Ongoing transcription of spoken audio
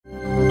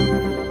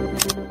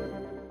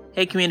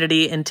Hey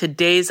community, in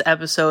today's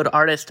episode,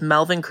 artist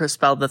Melvin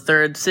Crispell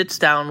III sits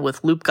down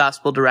with Loop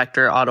Gospel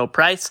director Otto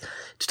Price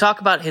to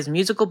talk about his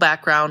musical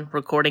background,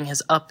 recording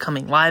his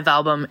upcoming live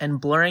album, and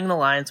blurring the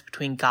lines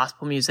between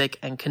gospel music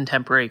and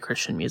contemporary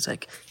Christian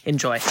music.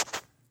 Enjoy.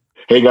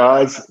 Hey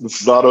guys,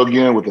 this is Otto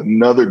again with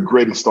another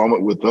great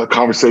installment with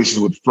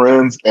Conversations with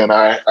Friends, and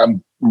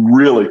I'm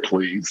really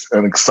pleased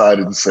and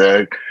excited to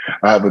say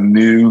I have a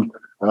new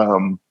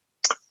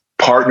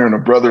partner and a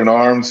brother in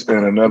arms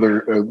and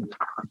another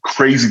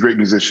crazy great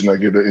musician I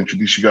get to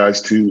introduce you guys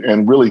to,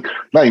 and really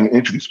not even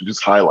introduce, but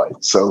just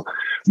highlight. So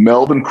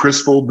Melvin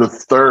Crispell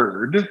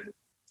III,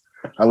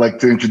 I like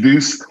to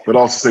introduce, but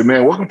also say,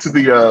 man, welcome to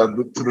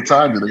the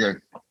time today.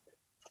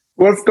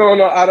 What's going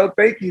on, Otto?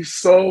 Thank you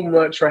so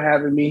much for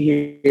having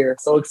me here.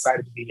 So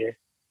excited to be here.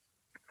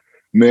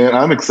 Man,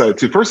 I'm excited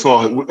too. First of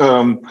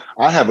all,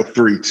 I have a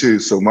 3 too.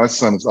 So my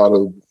son is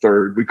Otto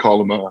III. We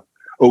call him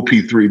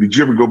OP3. Did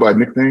you ever go by a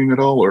nickname at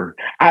all? Or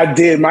I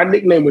did. My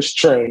nickname was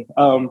Trey,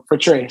 for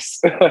Trace.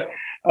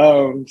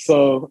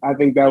 So I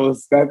think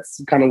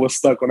that's kind of what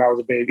stuck when I was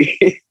a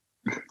baby.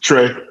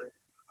 Trey.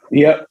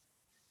 Yep.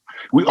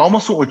 We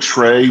almost went with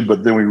Trey,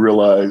 but then we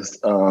realized,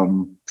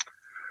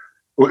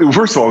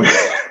 first of all,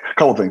 a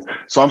couple things.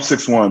 So I'm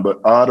 6'1", but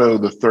Otto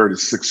the third is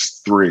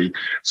 6'3".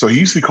 So he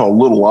used to be called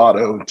Little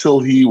Otto until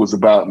he was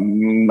about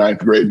 9th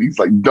grade. He's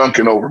like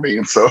dunking over me.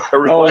 And so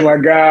my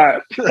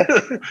God.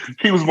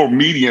 He was more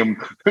medium,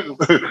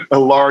 a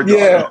large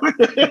yeah.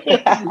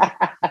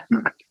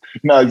 Otto.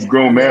 Now he's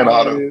grown man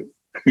Otto.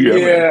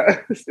 Yeah.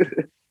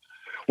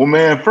 Well,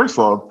 man, first of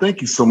all,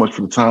 thank you so much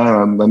for the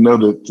time. I know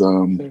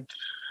that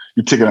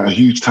you're taking out a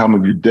huge time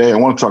of your day. I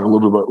want to talk a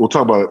little bit we'll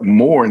talk about it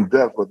more in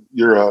depth, but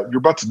you're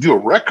about to do a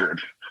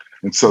record.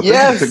 And so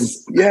thank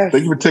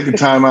you for taking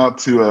time out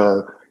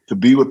to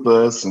be with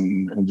us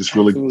and just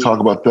really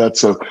talk about that.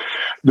 So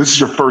this is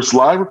your first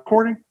live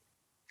recording?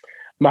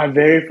 My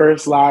very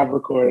first live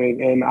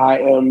recording. And I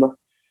am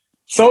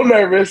so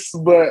nervous,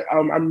 but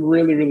I'm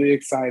really, really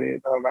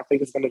excited. I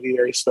think it's going to be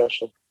very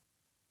special.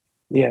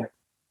 Yeah.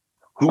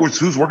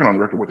 Who's working on the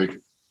record with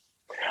you?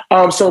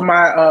 So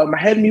my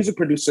head music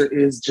producer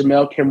is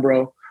Jamel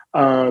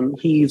Kimbrough.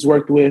 He's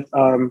worked with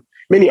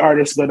many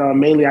artists, but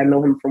mainly I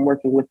know him from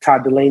working with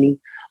Todd Delaney,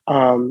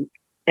 an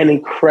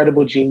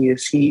incredible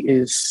genius.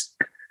 He's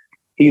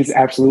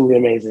absolutely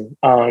amazing.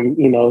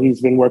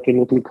 He's been working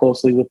with me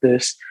closely with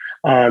this.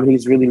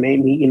 He's really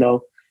made me,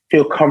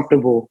 feel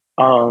comfortable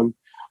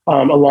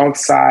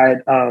alongside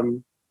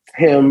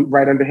him,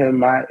 right under him,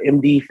 my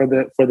MD for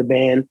the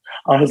band.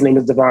 His name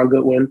is Devon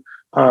Goodwin.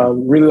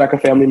 Really like a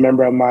family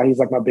member of mine. He's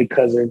like my big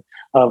cousin.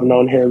 I've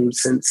known him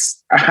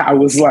since I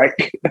was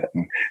like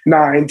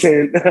 9,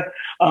 10.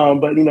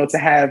 But, to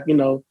have,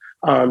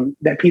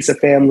 that piece of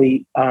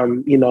family,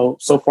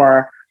 so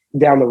far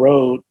down the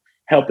road,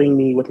 helping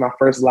me with my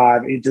first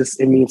live,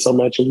 it means so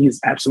much. And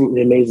he's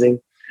absolutely amazing.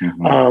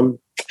 Mm-hmm.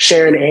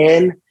 Sharon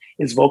Ann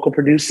is vocal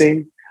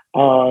producing.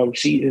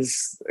 She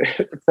is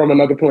from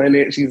another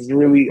planet. She's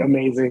really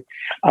amazing.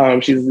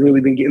 She's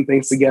really been getting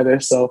things together.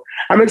 So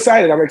I'm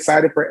excited. I'm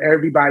excited for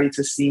everybody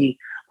to see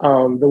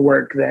the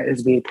work that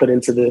is being put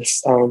into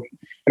this. And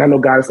I know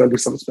God is going to do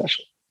something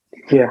special.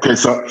 Yeah. Okay.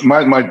 So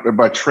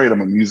by trade,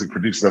 I'm a music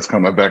producer. That's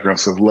kind of my background.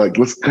 So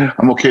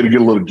I'm okay to get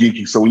a little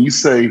geeky. So when you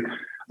say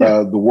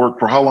the work,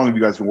 for how long have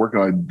you guys been working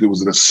on it?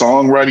 Was it a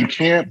songwriting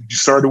camp you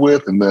started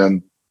with? And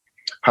then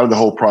how did the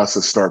whole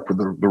process start for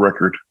the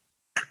record?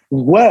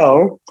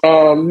 Well,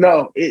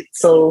 no.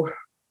 So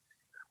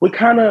we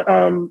kind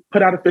of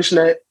put out a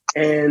fishnet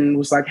and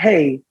was like,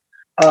 hey,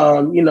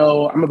 I'm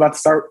about to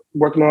start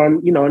working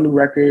on, a new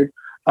record,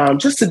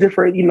 just to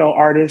different,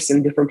 artists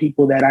and different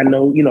people that I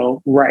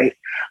know, write.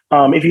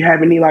 If you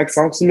have any like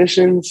song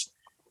submissions,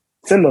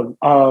 send them.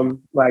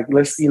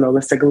 Let's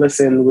take a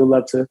listen. We'd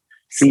love to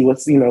see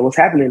what's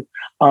happening.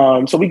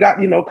 So we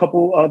got, a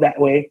couple that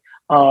way.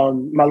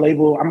 My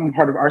label, I'm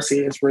part of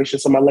RCA Inspiration.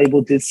 So my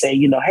label did say,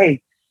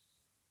 hey,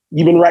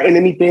 you been writing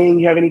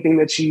anything? You have anything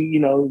that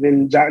you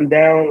been jotting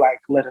down? Like,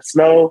 let us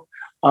know.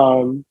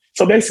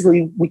 So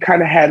basically, we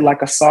kind of had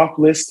like a soft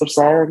list of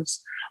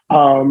songs.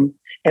 And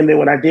then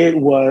what I did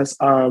was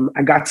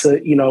I got to,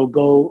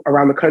 go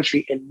around the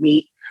country and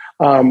meet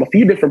a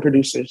few different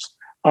producers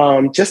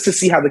just to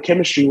see how the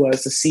chemistry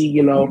was, to see,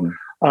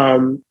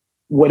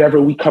 whatever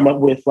we come up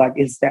with, like,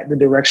 is that the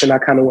direction I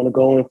kind of want to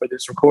go in for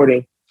this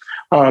recording?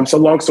 So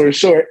long story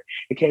short,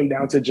 it came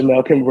down to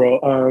Jamel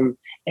Kimbrough.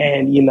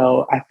 And,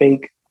 I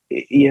think,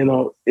 he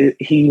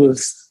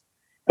was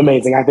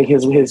amazing. I think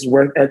his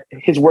work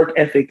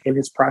ethic and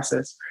his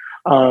process,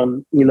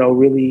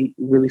 really,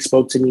 really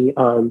spoke to me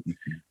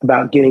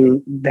about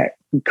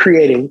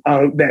creating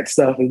that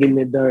stuff and getting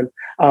it done.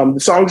 The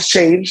songs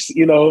changed,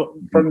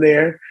 from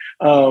there.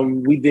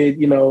 We did,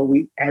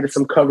 we added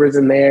some covers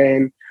in there,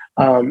 and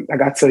I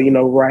got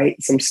to,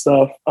 write some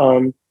stuff.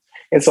 And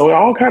so it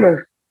all kind of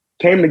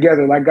came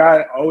together. Like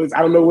God always,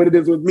 I don't know what it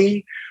is with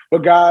me,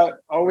 but God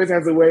always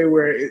has a way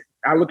where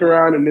I look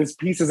around and there's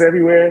pieces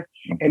everywhere.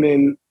 And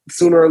then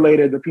sooner or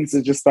later, the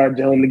pieces just start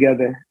gelling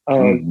together.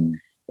 And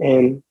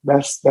And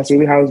that's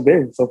really how it's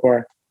been so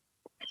far.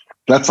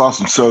 That's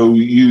awesome. So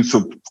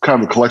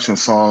kind of a collection of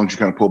songs, you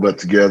kind of pulled that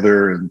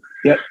together. And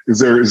yep.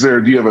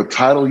 Do you have a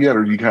title yet, or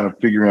are you kind of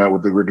figuring out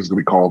what the record's going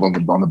to be called on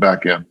the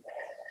back end?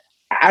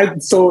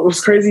 So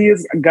what's crazy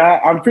is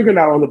I'm figuring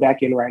out on the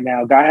back end right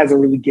now. God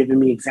hasn't really given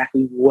me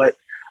exactly what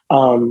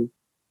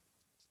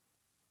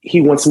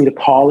he wants me to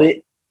call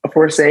it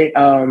per se.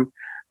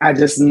 I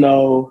just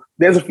know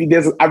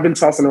I've been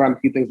tossing around a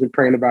few things, been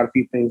praying about a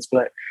few things,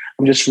 but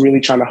I'm just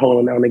really trying to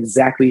hold on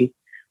exactly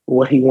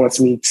what he wants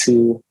me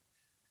to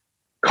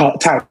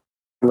title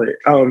it.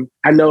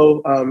 I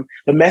know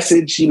the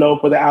message,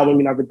 for the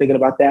album, I've been thinking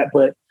about that,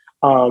 but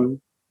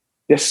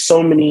there's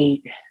so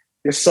many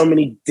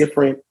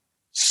different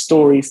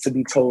stories to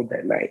be told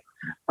that night.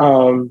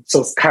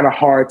 So it's kind of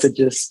hard to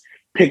just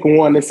pick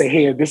one and say,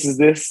 hey, this is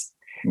this.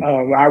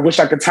 I wish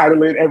I could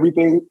title it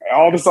everything,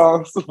 all the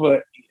songs,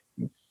 but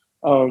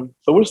so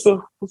we're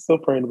still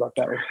praying about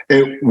that one.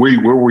 And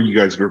where were you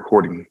guys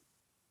recording?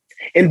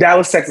 In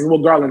Dallas, Texas. Well,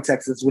 Garland,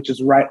 Texas, which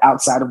is right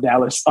outside of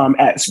Dallas,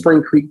 at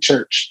Spring Creek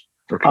Church.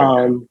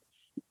 Okay.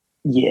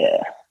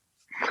 Yeah.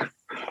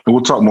 And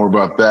we'll talk more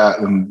about that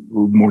in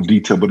more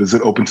detail, but is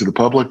it open to the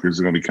public, or is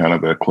it going to be kind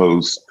of a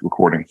closed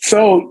recording?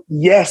 So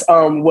yes,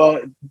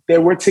 well,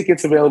 there were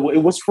tickets available.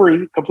 It was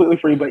free, completely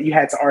free, but you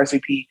had to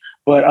RSVP.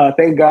 But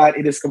thank God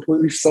it is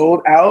completely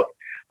sold out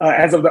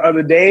as of the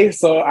other day.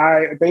 So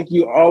I thank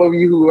you, all of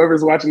you,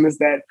 whoever's watching this,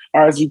 that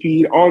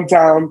RSVP'd on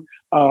time.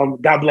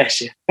 God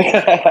bless you.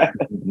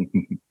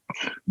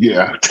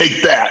 Yeah,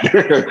 take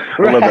that.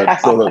 I love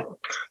that. So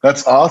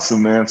that's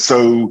awesome, man.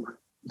 So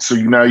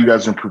now you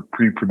guys are in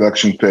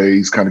pre-production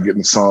phase, kind of getting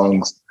the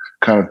songs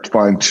kind of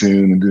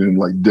fine-tuned and doing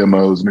like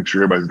demos, make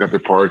sure everybody's got their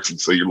parts, and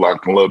so you're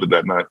locked and loaded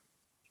that night.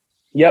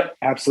 Yep,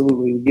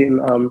 absolutely.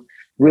 Getting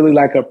really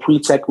like a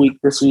pre-tech week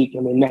this week,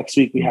 and then next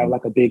week we have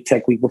like a big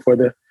tech week before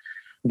the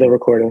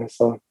recording.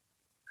 So,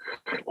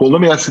 well,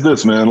 let me ask you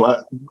this, man.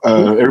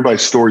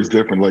 Everybody's story is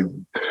different. Like,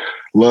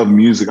 love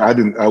music.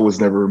 I was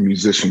never a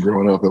musician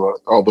growing up,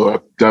 although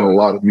I've done a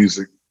lot of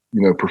music,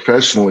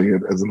 professionally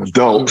as an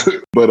adult.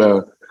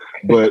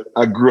 But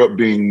I grew up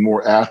being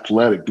more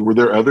athletic. Were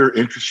there other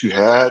interests you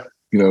had,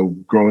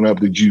 growing up?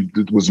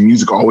 Was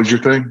music always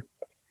your thing?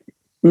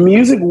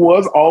 Music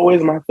was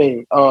always my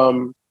thing.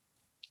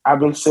 I've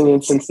been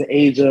singing since the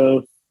age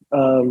of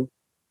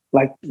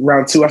like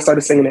around 2. I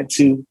started singing at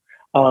 2.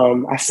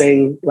 I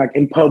sang like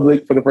in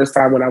public for the first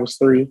time when I was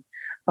 3.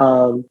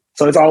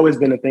 So it's always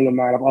been a thing of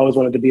mine. I've always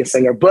wanted to be a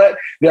singer, but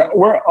there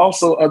were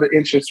also other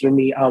interests for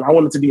me. I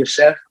wanted to be a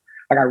chef.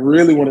 Like I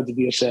really wanted to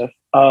be a chef.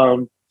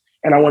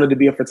 And I wanted to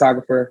be a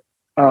photographer.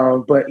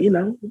 But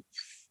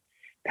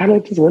kind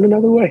of just went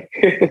another way.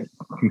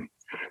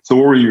 So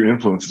what were your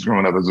influences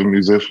growing up as a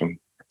musician?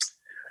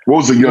 What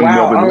was the young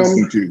Melvin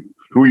listening to?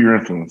 Who were your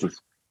influences?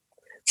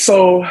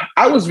 So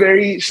I was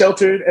very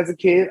sheltered as a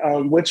kid,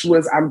 which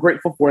I'm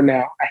grateful for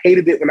now. I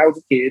hated it when I was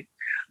a kid,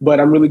 but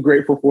I'm really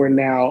grateful for it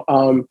now.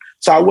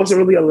 So I wasn't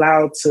really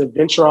allowed to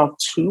venture off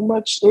too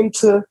much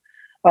into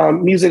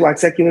music, like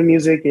secular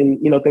music and,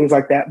 things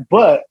like that.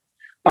 But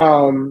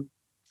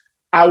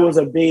I was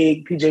a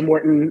big PJ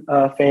Morton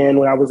fan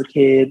when I was a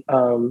kid,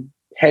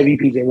 heavy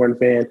PJ Morton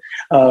fan.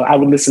 I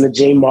would listen to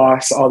Jay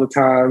Moss all the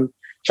time,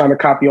 trying to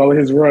copy all of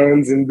his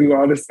runs and do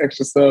all this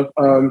extra stuff.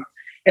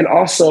 And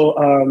also,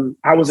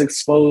 I was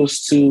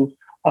exposed to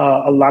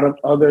a lot of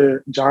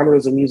other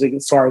genres of music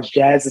as far as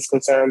jazz is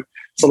concerned.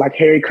 So like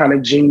Harry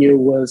Connick Jr.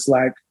 was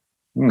like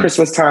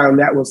Christmas time.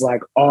 That was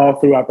like all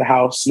throughout the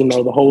house,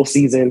 the whole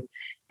season.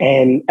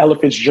 And Ella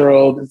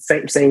Fitzgerald,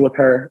 same with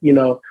her,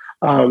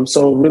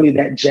 So really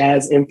that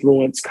jazz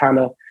influence kind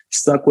of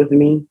stuck with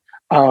me,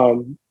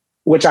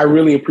 which I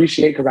really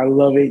appreciate because I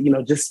love it,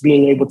 just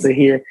being able to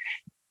hear,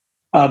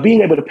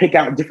 being able to pick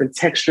out different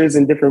textures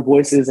and different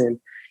voices and,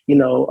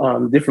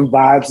 different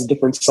vibes,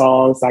 different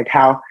songs, like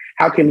how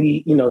can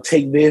we,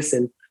 take this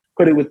and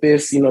put it with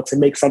this, to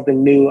make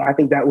something new. I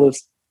think that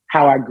was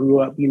how I grew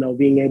up,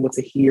 being able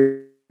to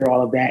hear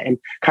all of that and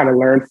kind of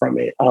learn from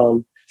it.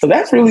 So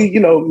that's really,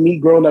 me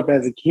growing up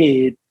as a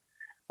kid.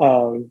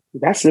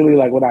 That's really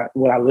like what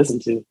I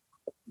listened to.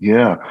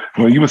 Yeah.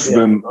 Well, you must have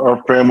been,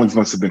 our families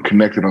must have been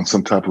connected on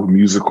some type of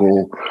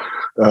musical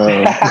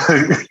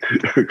ESP,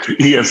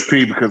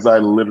 because I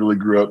literally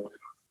grew up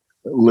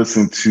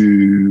listening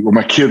to, or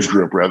my kids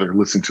grew up rather,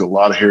 listening to a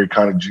lot of Harry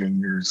Connick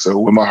Jr. So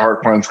When My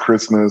Heart Finds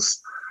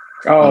Christmas.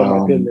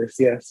 Oh my goodness.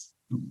 Yes.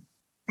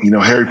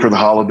 Harry for the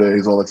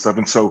Holidays, all that stuff.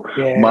 And so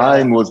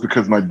mine was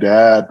because my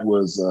dad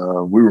was,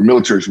 we were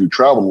military, so we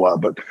traveled a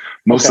lot, but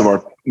most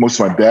of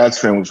my dad's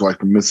family was like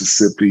the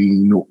Mississippi,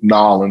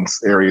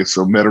 Nolens area.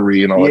 So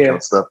Metairie and all that kind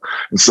of stuff.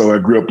 And so I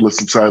grew up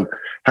listening to,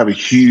 I have a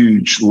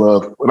huge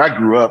love. When I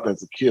grew up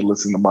as a kid,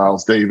 listening to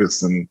Miles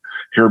Davis and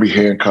Herbie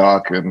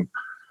Hancock and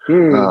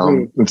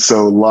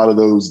so a lot of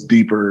those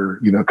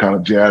deeper, kind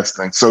of jazz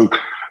things. So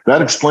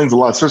that explains a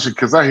lot, especially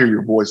because I hear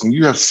your voice and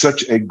you have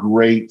such a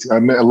great, I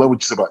love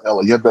what you said about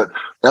Ella.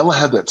 Ella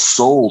had that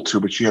soul to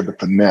her, but she had the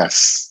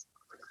finesse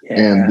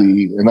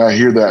and I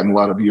hear that in a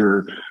lot of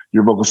your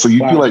your vocals. So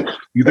you Wow. feel like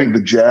you think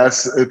the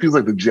jazz, it feels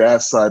like the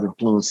jazz side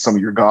influenced some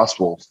of your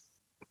gospel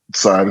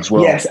side as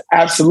well. Yes,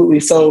 absolutely.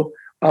 So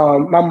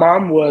my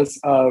mom was,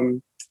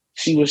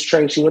 she was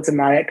trained, she went to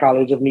Nyack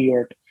College of New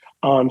York.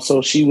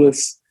 So she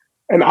was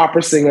an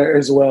opera singer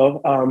as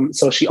well.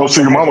 So she Oh, also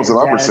so your had mom was an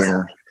that opera jazz.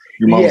 singer.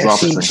 Your mom was an Yeah,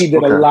 opera singer. she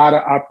did a Okay. lot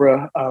of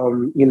opera,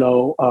 when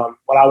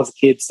I was a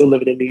kid, still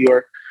living in New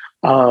York.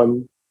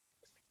 And,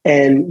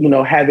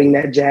 having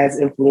that jazz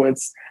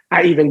influence,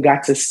 I even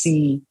got to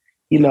see,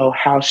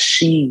 how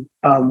she,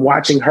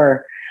 watching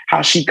her,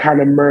 how she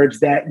kind of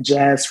merged that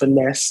jazz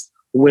finesse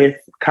with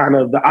kind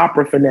of the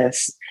opera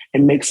finesse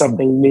and make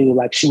something new.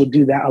 Like she would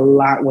do that a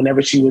lot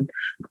whenever she would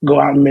go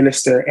out and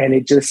minister. And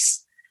it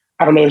just,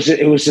 I don't know,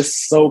 it was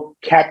just so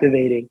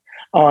captivating.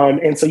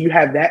 And so you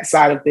have that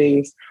side of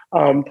things.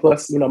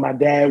 Plus, my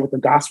dad with the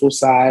gospel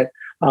side,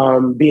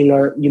 being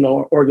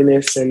an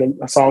organist and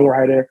a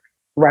songwriter,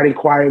 writing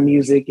choir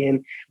music,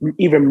 and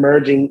even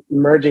merging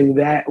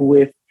that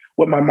with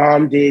what my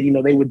mom did.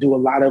 They would do a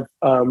lot of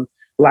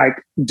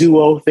like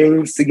duo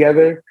things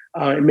together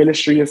in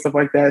ministry and stuff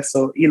like that.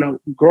 So,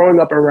 growing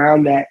up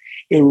around that,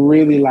 it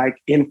really like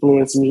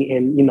influenced me.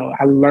 And,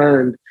 I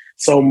learned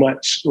so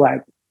much,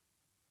 like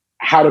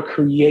how to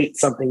create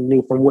something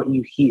new from what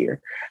you hear,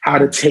 how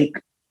to take,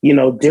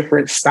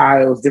 different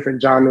styles,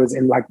 different genres,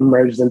 and like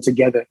merge them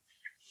together.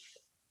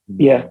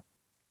 Yeah.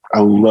 I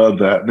love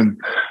that. And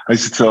I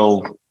used to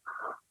tell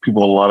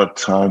people a lot of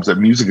times that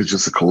music is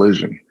just a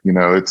collision.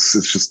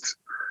 It's just,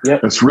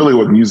 Yep. that's really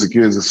what music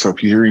is. So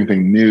if you hear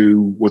anything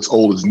new, what's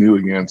old is new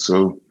again.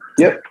 So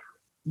Yep.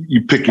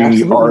 you pick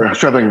any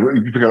artist,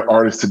 you pick an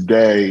artist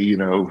today,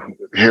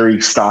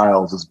 Harry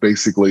Styles is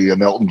basically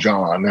an Elton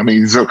John. I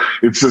mean, so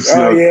it's just,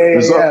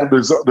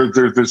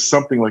 there's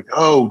something like,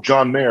 oh,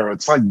 John Mayer.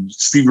 It's like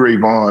Stevie Ray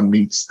Vaughan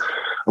meets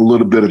a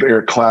little bit of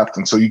Eric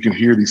Clapton. So you can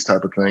hear these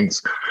type of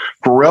things.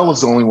 Pharrell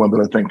is the only one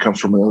that I think comes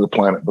from another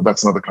planet, but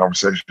that's another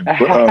conversation. But,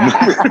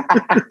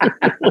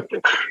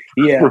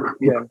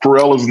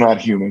 Pharrell is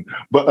not human.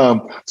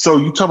 But so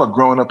you talk about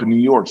growing up in New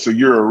York. So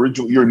you're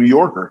a New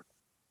Yorker.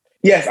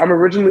 Yes, I'm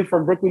originally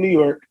from Brooklyn, New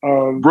York.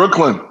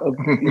 Brooklyn.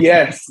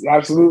 Yes,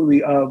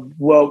 absolutely.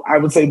 Well, I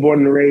would say born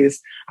and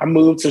raised. I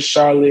moved to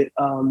Charlotte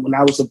when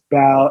I was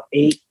about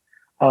 8.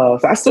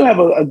 So I still have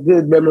a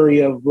good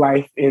memory of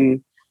life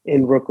in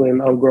Brooklyn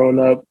growing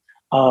up.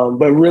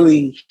 But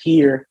really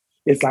here,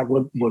 it's like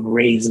what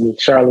raised me.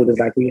 Charlotte is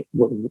like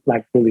what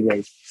really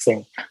raised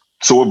me.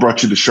 So what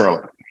brought you to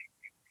Charlotte?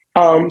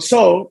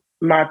 So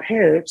my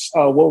parents,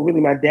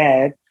 really my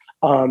dad,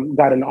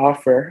 got an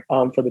offer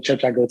for the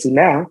church I go to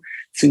now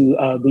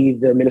to be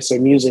the minister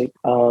of music.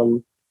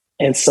 And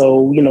so,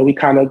 we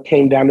kind of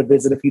came down to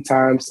visit a few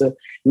times to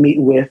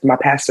meet with my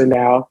pastor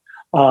now.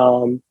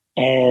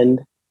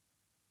 And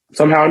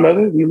somehow or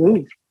another, we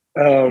moved.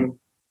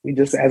 We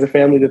just, as a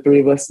family, the three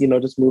of us,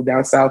 just moved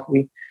down south.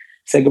 We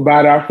said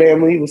goodbye to our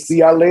family. We'll see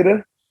y'all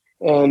later.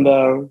 And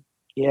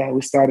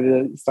we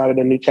started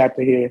a new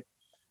chapter here.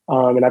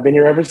 And I've been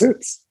here ever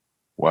since.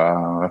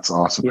 Wow, that's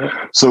awesome.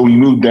 Yeah. So when you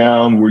moved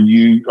down, were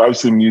you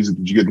obviously in music?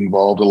 Did you get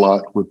involved a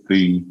lot with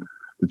the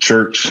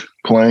church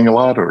playing a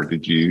lot, or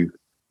did you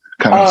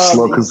kind of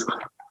slow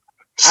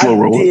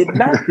roll it?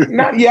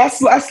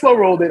 I slow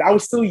rolled it. I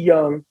was still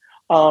young.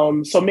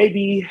 So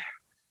maybe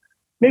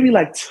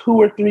like 2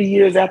 or 3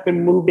 years after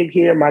moving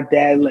here, my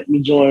dad let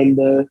me join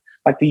the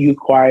youth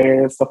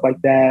choir and stuff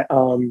like that.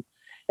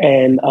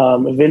 And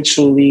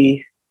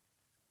eventually,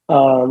 I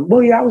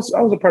was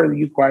a part of the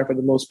youth choir for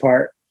the most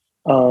part.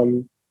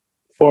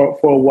 For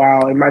a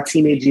while. In my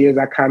teenage years,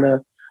 I kind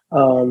of,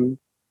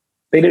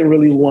 they didn't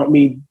really want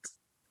me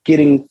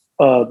getting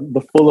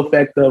the full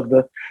effect of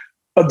the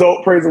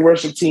adult praise and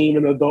worship team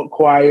and the adult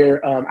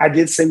choir. I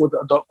did sing with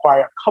the adult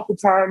choir a couple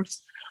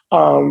times,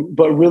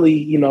 but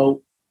really,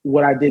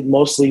 what I did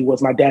mostly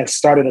was my dad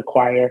started a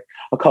choir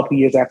a couple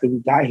years after we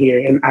got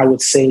here, and I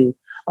would sing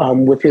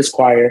with his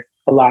choir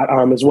a lot,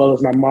 as well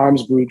as my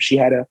mom's group. She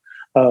had a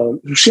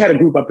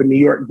group up in New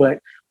York, but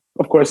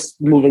of course,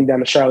 moving down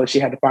to Charlotte, she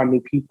had to find new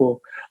people.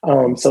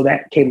 So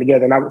that came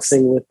together, and I would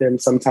sing with them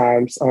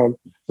sometimes. So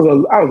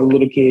I was a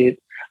little kid,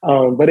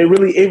 but it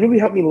really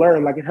helped me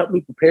learn. Like, it helped me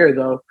prepare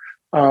though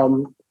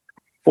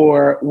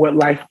for what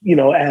life,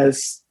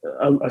 as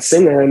a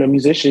singer and a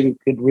musician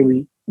could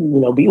really,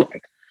 be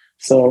like.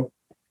 So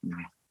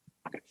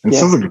it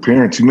sounds like your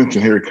parents. You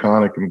mentioned Harry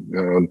Connick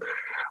and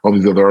all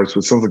these other artists,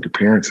 but it sounds like your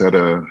parents had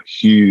a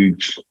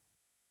huge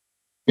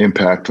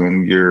impact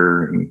on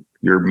your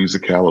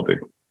musicality.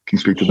 Can you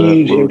speak to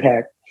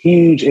that?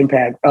 Huge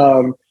impact.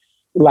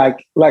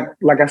 Like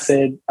I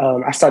said,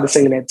 I started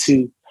singing at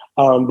 2,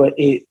 but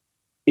it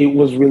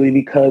was really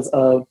because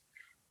of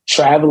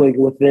traveling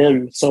with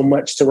them so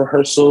much to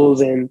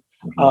rehearsals. And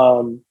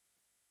so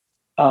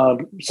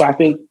I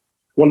think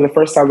one of the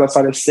first times I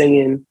started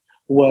singing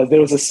was,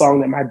 there was a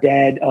song that my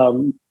dad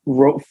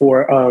wrote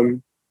for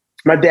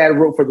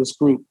this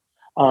group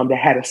that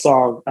had a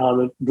song.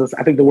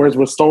 I think the words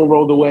were "Stone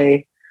Rolled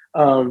Away,"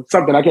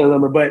 something I can't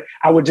remember, but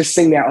I would just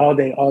sing that all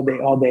day.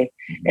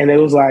 And it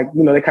was like,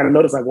 they kind of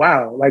noticed, like,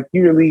 wow, like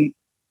you really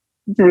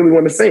you really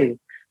want to sing.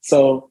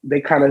 So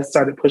they kind of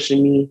started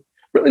pushing me,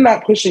 really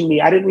not pushing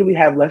me. I didn't really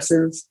have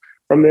lessons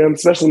from them,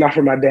 especially not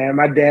from my dad.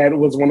 My dad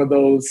was one of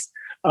those,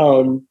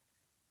 I'm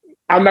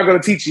not going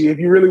to teach you. If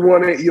you really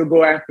want it, you'll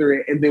go after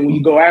it. And then when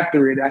you go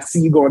after it, I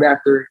see you going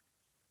after it,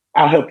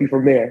 I'll help you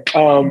from there.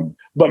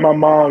 But my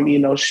mom,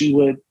 she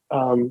would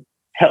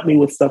help me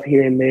with stuff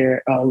here and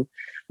there.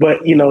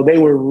 But, they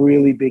were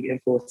really big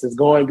influences.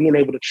 Being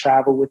able to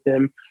travel with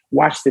them,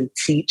 watch them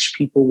teach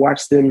people,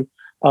 watch them,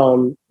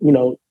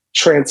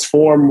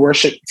 transform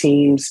worship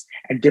teams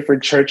at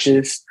different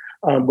churches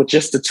with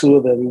just the two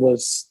of them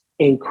was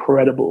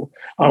incredible.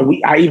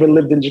 I even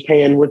lived in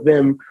Japan with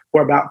them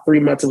for about 3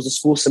 months. It was a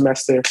school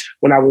semester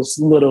when I was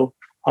little.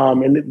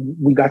 And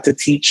we got to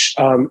teach,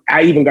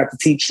 I even got to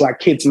teach like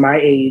kids my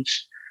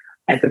age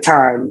at the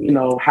time,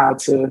 how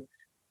to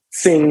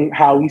sing,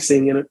 how we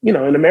sing in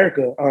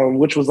America,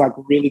 which was like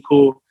really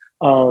cool.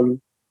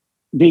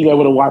 Being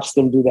able to watch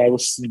them do that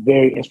was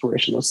very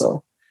inspirational.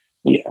 So,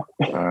 yeah.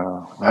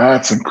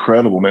 That's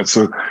incredible, man.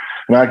 So,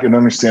 and I can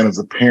understand as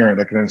a parent,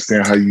 I can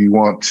understand how you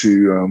want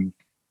to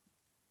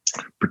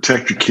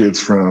protect your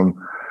kids from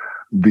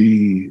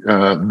the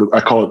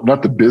I call it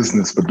not the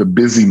business, but the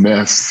busy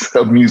mess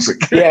of music.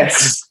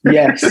 Yes.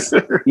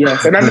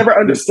 And I never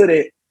understood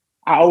it.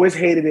 I always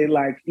hated it.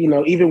 Like,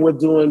 even with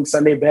doing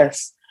Sunday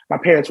best, my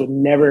parents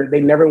never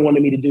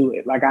wanted me to do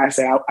it. Like I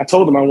said, I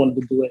told them I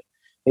wanted to do it.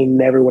 They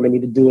never wanted me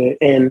to do it.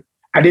 And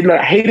I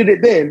hated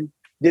it then,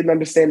 didn't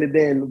understand it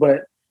then.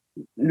 But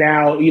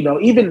now,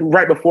 even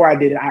right before I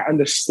did it, I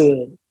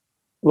understood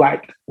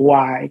like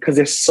why, because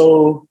there's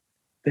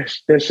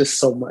just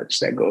so much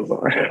that goes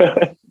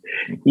on.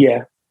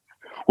 Yeah.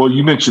 Well,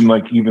 you mentioned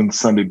like even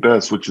Sunday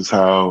best, which is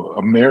how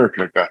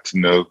America got to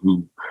know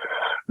who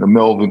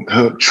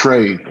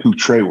Trey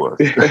was.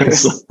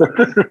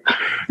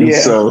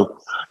 So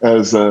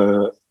as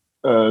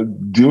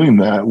doing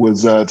that,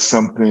 was that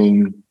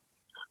something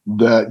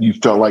that you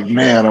felt like,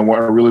 man, I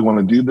really want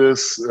to do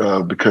this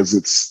because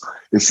it's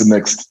the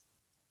next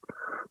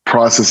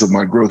process of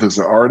my growth as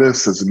an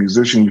artist, as a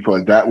musician? You feel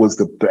like that was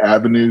the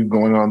avenue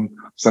going on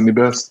Sunday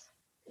best?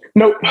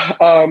 Nope.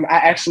 I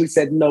actually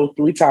said no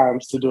 3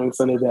 times to doing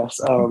Sunday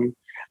best.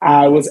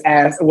 I was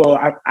asked,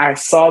 I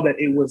saw that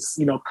it was,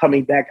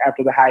 coming back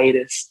after the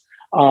hiatus.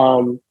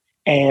 And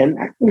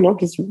I,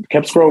 just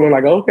kept scrolling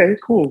like, okay,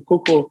 cool.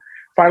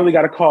 Finally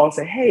got a call and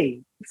say,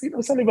 hey,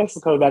 Sunday best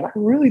is coming back. I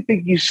really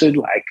think you should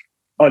like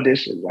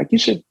audition. Like you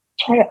should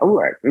try it. I'm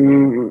like,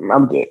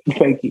 I'm good.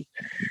 Thank you.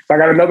 So I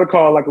got another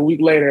call like a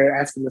week later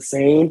asking the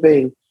same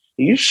thing.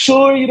 Are you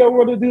sure you don't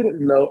want to do that?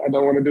 No, I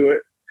don't want to do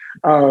it.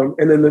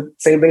 And then the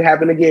same thing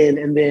happened again.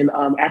 And then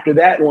after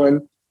that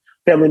one,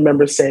 family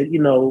members said,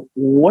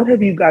 what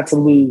have you got to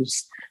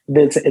lose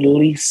than to at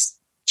least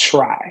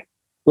try?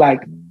 Like,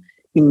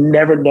 you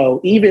never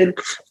know. Even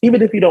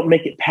if you don't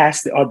make it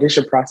past the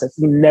audition process,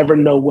 you never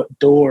know what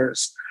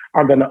doors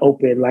are going to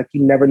open. Like,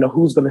 you never know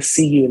who's going to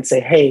see you and say,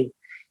 hey,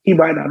 he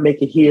might not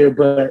make it here,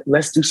 but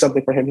let's do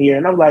something for him here.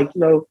 And I'm like,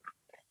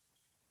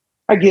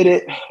 I get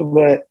it,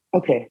 but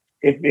okay.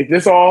 If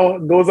this all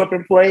goes up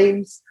in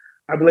flames,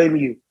 I blame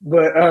you.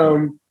 But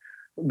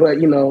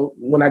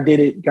when I did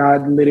it,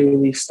 God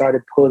literally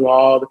started pulling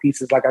all the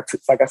pieces. Like I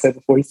said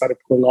before, he started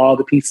pulling all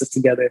the pieces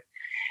together,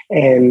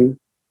 and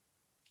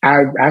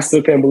I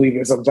still can't believe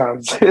it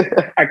sometimes.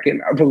 I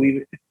cannot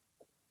believe it.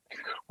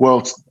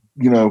 Well,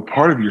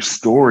 part of your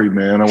story,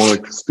 man, I would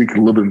like to speak a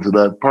little bit into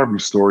that. Part of your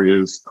story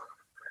is,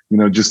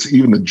 just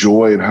even the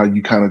joy and how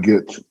you kind of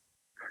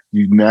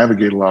you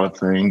navigate a lot of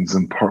things.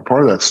 And part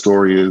of that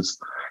story is,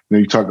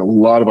 you talk a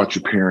lot about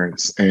your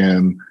parents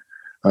and,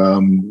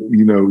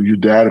 your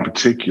dad in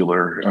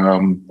particular,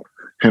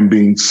 him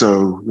being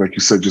so, like you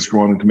said, just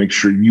wanting to make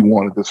sure you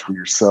wanted this for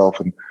yourself.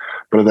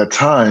 But at that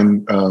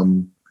time,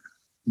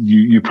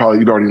 you'd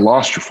already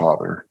lost your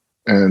father.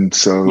 And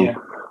so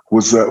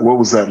what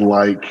was that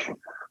like?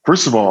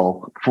 First of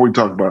all, before we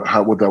talk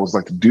about what that was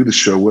like to do the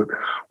show, what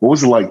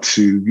was it like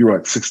you were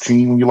like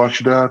 16 when you lost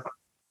your dad?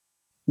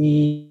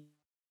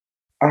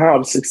 I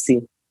was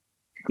 16.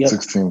 Yep.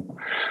 16.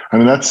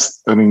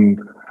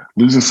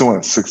 Losing someone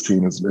at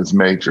 16 is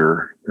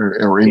major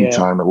or any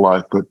time in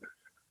life. But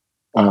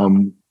how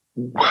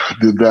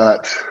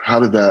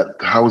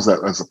was that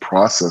as a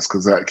process?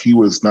 Because he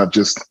was not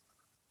just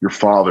your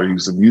father, he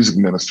was a music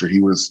minister.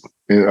 He was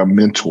a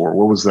mentor.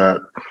 What was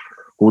that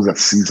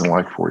season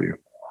like for you?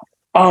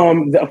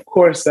 Of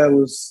course, it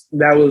was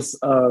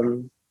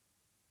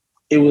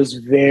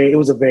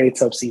a very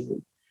tough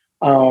season.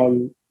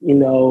 I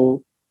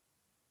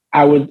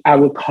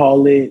would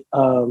call it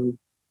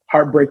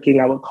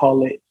heartbreaking. I would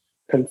call it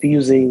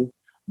confusing.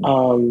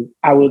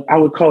 I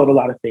would call it a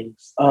lot of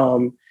things.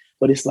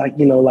 But it's like,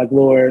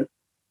 Lord,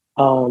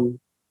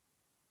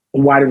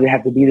 why did it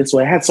have to be this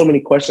way? I had so many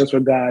questions for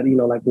God,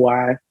 like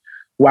why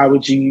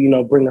would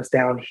you, bring us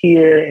down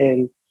here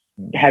and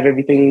have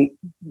everything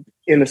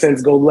in a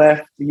sense go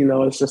left?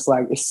 It's just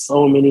like, it's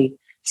so many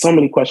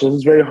questions.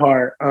 It's very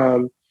hard.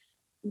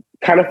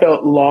 Kind of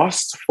felt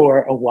lost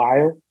for a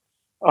while.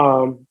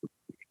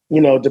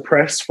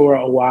 depressed for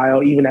a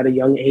while, even at a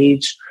young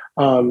age,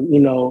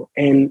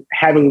 and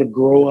having to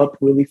grow up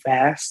really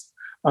fast,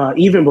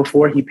 even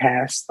before he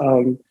passed,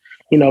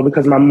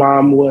 because my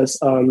mom was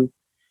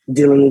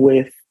dealing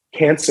with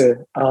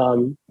cancer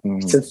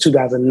since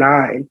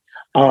 2009.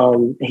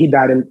 He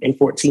died in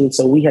 14.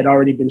 So we had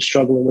already been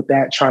struggling with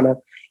that, trying to,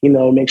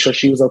 make sure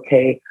she was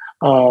okay.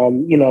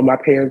 My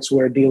parents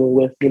were dealing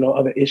with,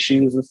 other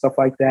issues and stuff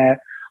like that.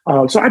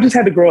 So I just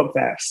had to grow up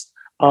fast.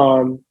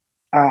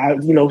 I,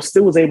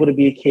 still was able to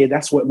be a kid.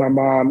 That's what my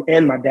mom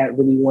and my dad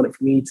really wanted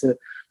for me to,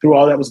 through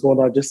all that was going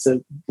on, just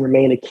to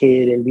remain a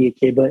kid and be a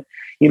kid. But,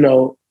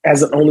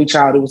 as an only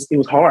child, it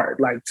was hard,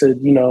 like to,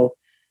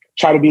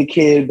 try to be a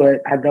kid. But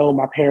I know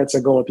my parents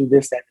are going through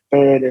this, that,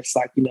 and third. It's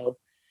like, you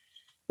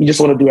just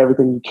want to do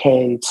everything you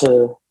can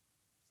to,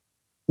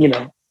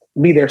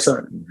 be their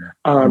son.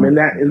 And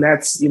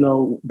that's,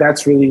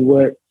 that's really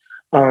what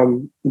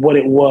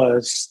it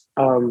was.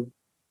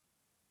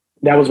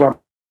 That was my,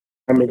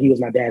 he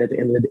was my dad at the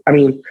end of the day. I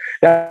mean,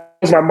 that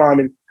was my mom,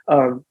 and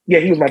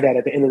he was my dad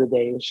at the end of the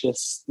day. It's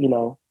just,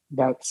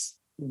 that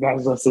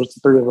was us. It was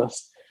the three of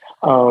us.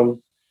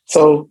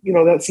 So,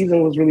 that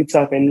season was really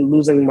tough, and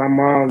losing my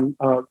mom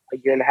a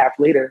year and a half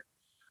later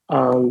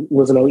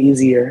was no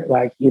easier.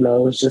 Like, it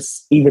was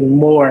just even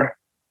more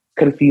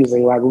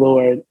confusing. Like,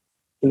 Lord,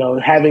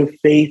 having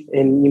faith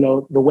in,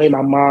 the way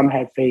my mom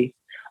had faith.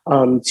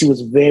 She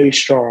was very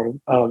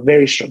strong,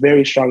 very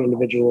strong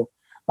individual.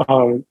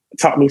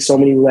 Taught me so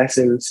many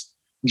lessons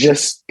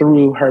just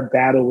through her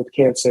battle with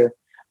cancer,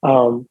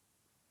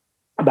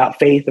 about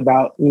faith,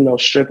 about,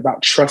 strength,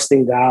 about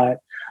trusting God.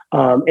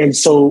 And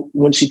so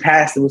when she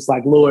passed, it was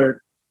like, Lord,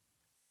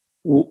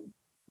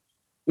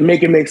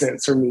 make it make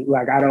sense for me.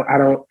 Like, I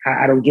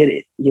don't get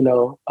it,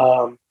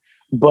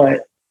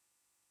 but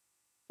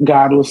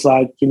God was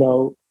like,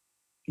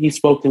 he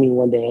spoke to me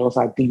one day and was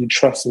like, do you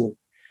trust me?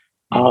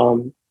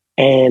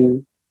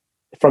 And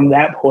from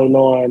that point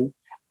on,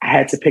 I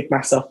had to pick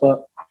myself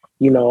up.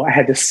 I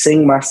had to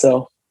sing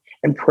myself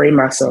and pray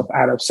myself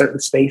out of certain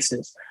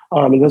spaces,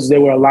 because there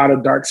were a lot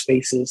of dark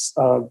spaces.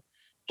 I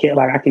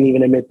can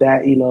even admit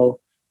that,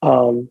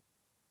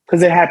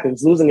 because it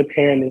happens. Losing a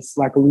parent is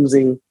like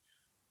losing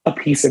a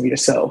piece of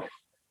yourself,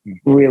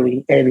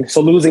 really. And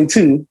so losing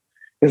two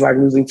is like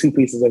losing two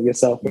pieces of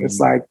yourself. It's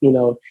like,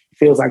 it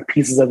feels like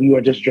pieces of you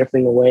are just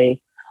drifting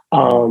away.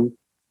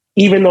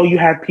 Even though you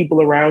have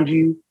people around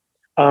you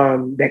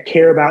that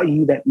care about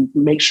you, that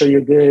make sure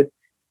you're good,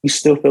 you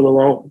still feel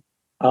alone.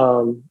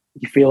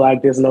 You feel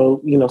like there's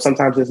no,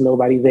 sometimes there's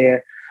nobody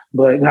there.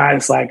 But God,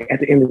 it's like, at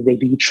the end of the day,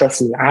 do you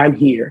trust me? I'm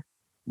here.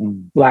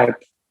 Like,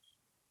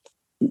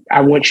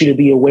 I want you to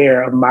be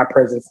aware of my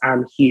presence.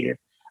 I'm here.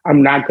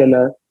 I'm not going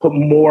to put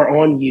more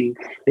on you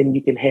than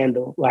you can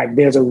handle. Like,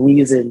 there's a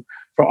reason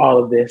for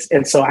all of this.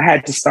 And so I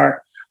had to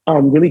start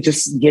really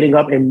just getting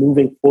up and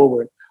moving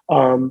forward.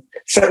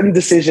 Certain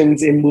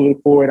decisions in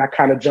moving forward, I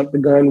kind of jumped the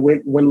gun,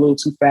 went a little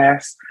too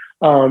fast.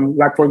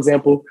 Like, for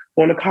example,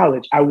 going to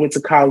college. I went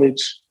to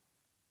college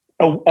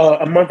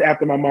a month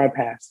after my mom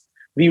passed.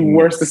 The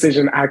worst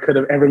decision I could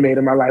have ever made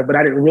in my life, but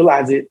I didn't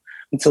realize it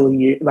until a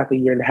year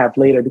and a half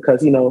later,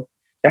 because,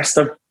 that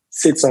stuff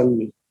sits on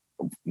me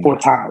for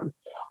time.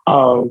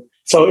 So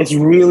it's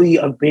really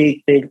a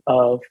big thing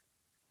of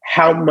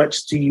how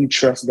much do you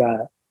trust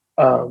God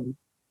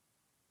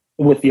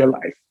with your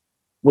life,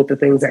 with the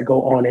things that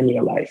go on in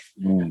your life.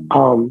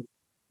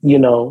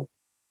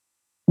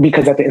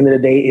 Because at the end of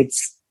the day,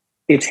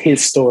 it's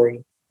his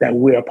story that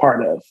we're a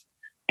part of.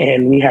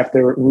 And we have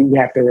to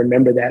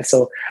remember that.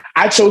 So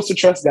I chose to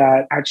trust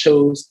God. I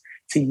chose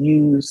to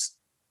use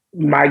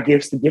my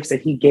gifts, the gifts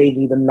that he gave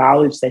me, the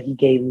knowledge that he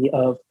gave me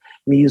of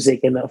music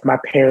and of my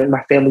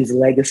family's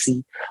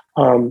legacy,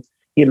 to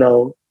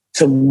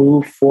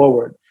move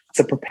forward,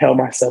 to propel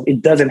myself.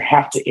 It doesn't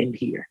have to end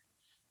here.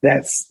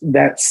 That's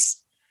just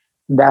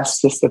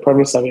the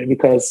premise of it,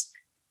 because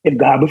if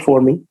God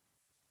before me,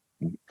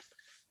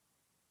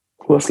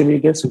 who else can be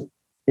against me?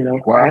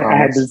 Wow. I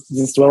had to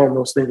just dwell on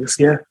those things.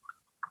 Yeah.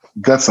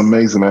 That's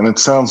amazing, man. It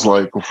sounds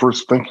like, well,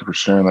 first, thank you for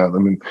sharing that. I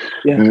mean,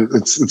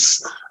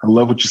 I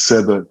love what you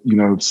said, that,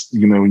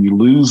 when you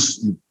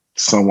lose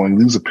someone,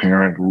 lose a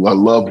parent, a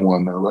loved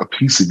one, a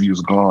piece of you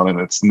is gone, and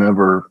it's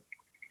never,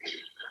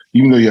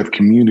 even though you have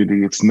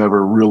community, it's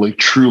never really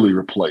truly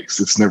replaced.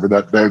 It's never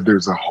that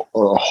there's a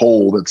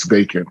hole that's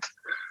vacant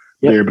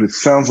there. But it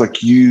sounds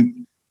like you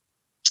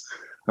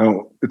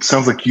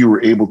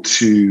were able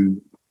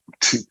to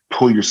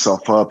pull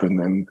yourself up,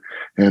 and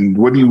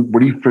what do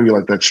you feel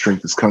like that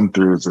strength has come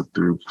through? Is it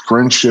through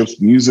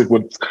friendships, music?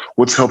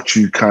 What's helped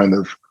you kind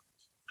of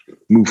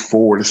move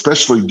forward,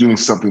 especially doing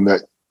something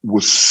that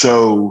was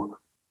so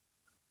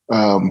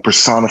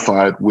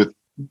personified with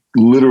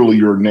literally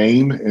your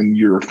name and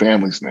your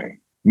family's name,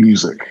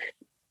 music?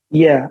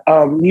 Yeah,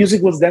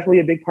 music was definitely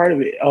a big part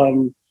of it.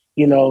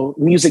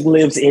 Music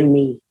lives in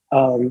me,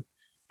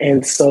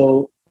 and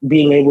so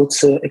being able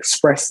to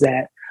express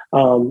that,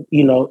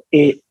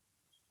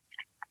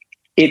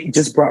 it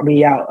just brought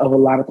me out of a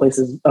lot of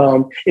places.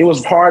 It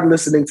was hard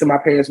listening to my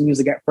parents'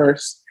 music at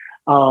first,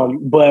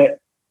 but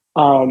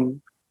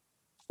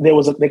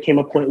there came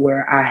a point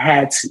where I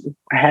had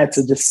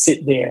to just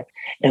sit there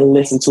and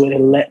listen to it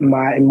and let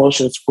my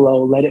emotions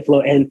flow, let it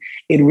flow. And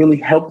it really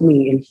helped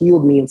me and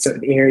healed me in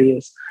certain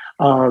areas.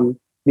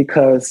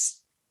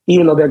 Because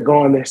even though they're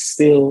gone, they're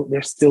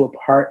still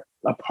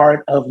a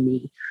part of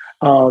me.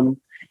 And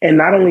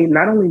not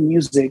only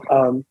music,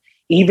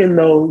 even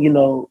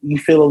though, you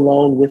feel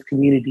alone with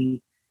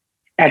community,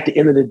 at the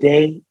end of the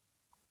day,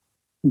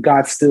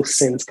 God still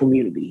sends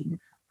community.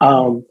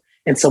 And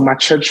so my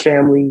church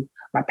family,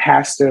 my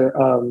pastor,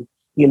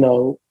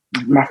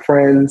 my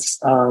friends,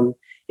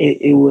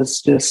 it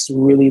was just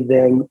really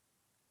them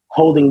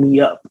holding me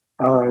up.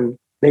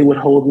 They would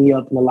hold me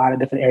up in a lot of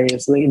different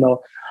areas.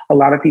 A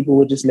lot of people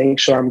would just make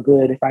sure I'm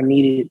good. If I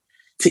needed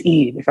to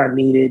eat, if I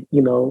needed,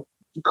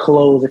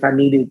 clothes, if I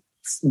needed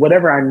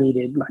whatever I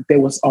needed, like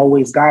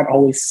God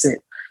always sent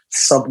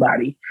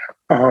somebody.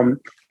 And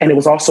it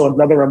was also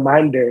another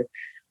reminder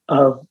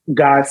of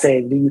God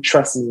saying, do you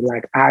trust me?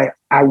 Like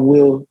I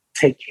will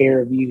take care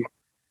of you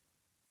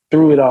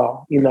through it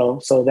all,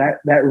 so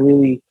that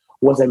really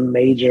was a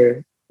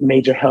major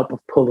help of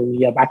pulling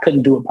me up. I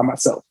couldn't do it by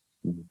myself.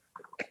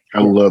 I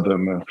love that,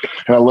 man.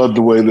 And I love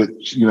the way that,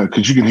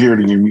 because you can hear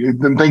it in your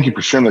music. And thank you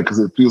for sharing that, because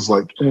it feels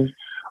like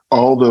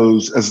all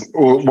those,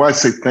 why I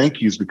say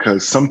thank you is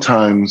because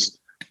sometimes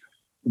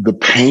the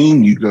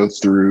pain you go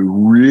through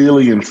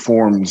really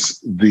informs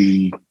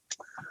the,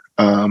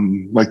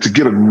 to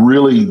get a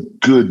really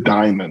good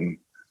diamond,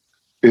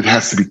 it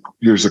has to be,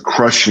 there's a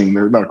crushing,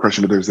 not a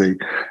crushing, but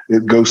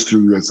it goes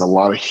through, there's a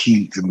lot of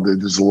heat, and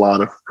there's a lot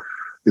of,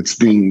 it's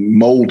being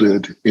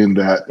molded in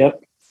that,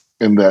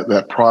 in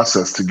that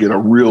process to get a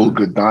real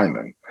good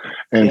diamond.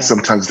 And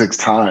sometimes it takes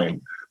time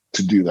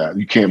to do that.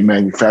 You can't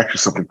manufacture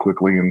something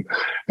quickly. And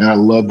I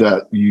love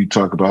that you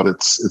talk about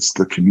it's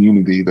the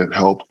community that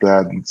helped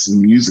that. And it's the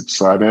music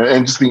side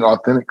and just being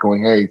authentic,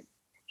 going, hey,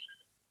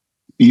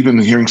 even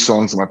hearing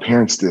songs that my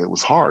parents did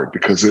was hard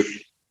because it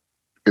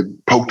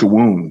poked a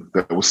wound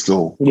that was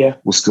still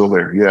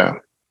there. Yeah.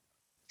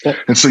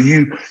 And so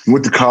you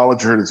went to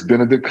college. I heard it's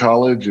Benedict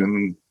College,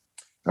 and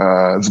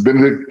it's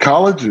Benedict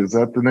College. Is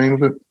that the name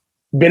of it?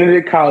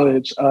 Benedict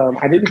College.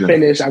 I didn't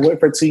finish. I went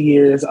for 2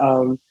 years.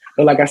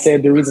 But like I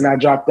said, the reason I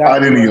dropped out. I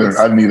didn't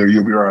either.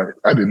 You'll be right.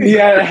 I didn't either.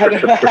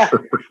 Yeah.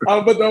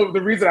 But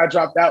the reason I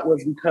dropped out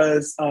was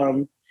because,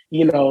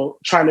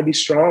 trying to be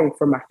strong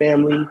for my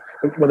family,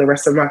 for the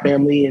rest of my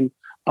family, and,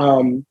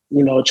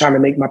 trying to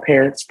make my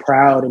parents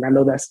proud. And I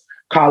know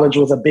college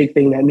was a big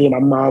thing that me and my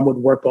mom would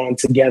work on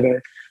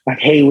together. Like,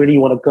 hey, where do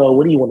you want to go?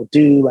 What do you want to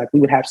do? Like, we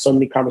would have so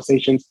many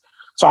conversations.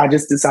 So I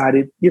just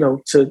decided,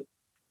 to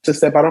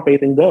step out on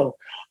faith and go.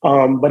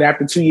 But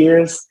after 2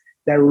 years,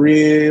 that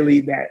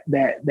really,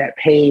 that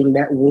pain,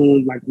 that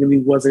wound, like really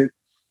wasn't,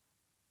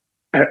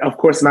 of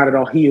course, not at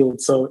all healed.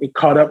 So it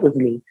caught up with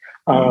me.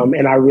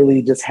 And I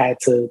really just had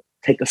to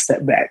take a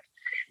step back.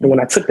 And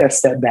when I took that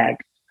step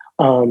back,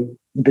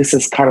 this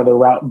is kind of the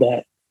route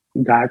that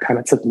God kind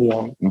of took me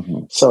on.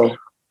 Mm-hmm. So,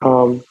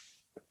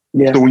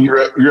 yeah. So when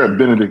you're at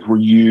Benedict, were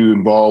you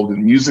involved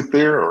in music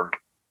there, or?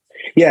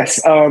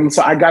 Yes.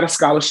 So I got a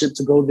scholarship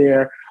to go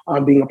there,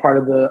 being a part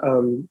of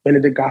the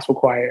Benedict Gospel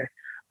Choir.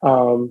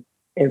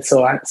 And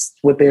so I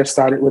went there,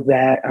 started with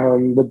that,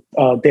 with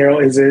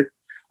Daryl Izzard,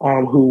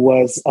 who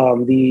was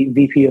the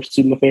VP of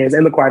Student Affairs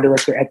and the choir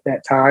director at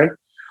that time.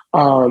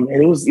 And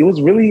it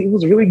was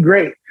really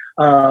great.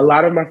 A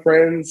lot of my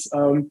friends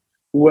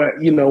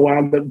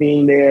wound up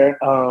being there.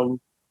 A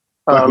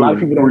lot of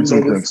people don't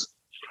know this.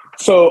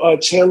 So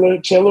Chandler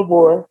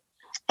Moore.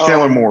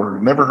 Chandler Moore.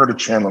 Never heard of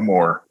Chandler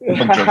Moore. If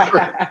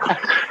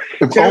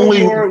only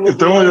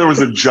there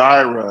was a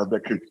Jira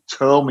that could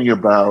tell me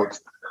about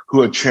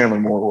who a Chandler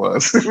Moore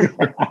was.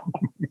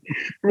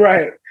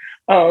 Right.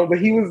 But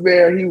he was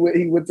there. He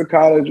went to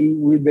college. We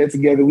were there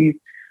together. We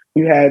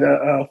had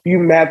a few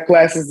math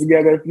classes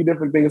together, a few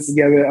different things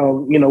together.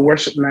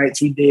 Worship nights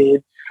we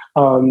did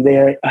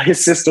there.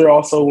 His sister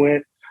also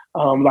went. A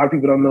lot of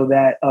people don't know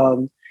that.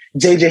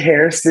 JJ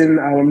Harrison,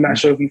 I'm not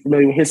sure if you're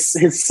familiar with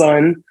his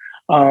son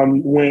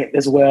went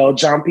as well.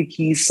 John P.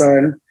 Key's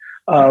son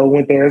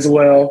went there as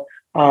well.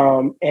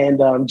 And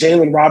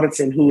Jalen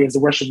Robinson, who is the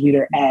worship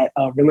leader at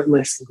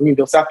Relentless in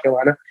Greenville, South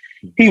Carolina,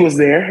 he was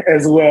there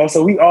as well.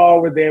 So we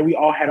all were there. We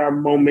all had our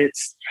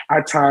moments,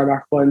 our time,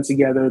 our fun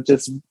together,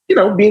 just,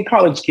 being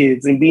college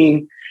kids and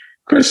being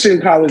Christian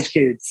college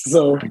kids.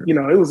 So,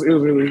 it was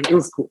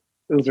cool.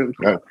 It was really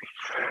cool.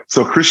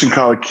 So Christian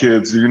college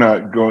kids, your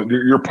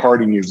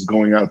partying is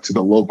going out to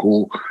the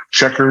local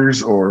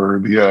Checkers or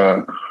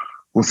the,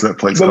 what's that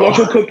place called?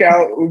 Local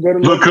cookout. We go to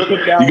local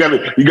cookout.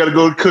 You got to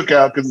go to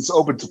cookout because it's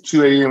open till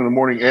 2 a.m. in the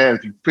morning. And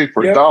if you pay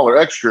for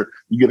 $1 extra,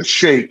 you get a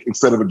shake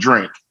instead of a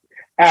drink.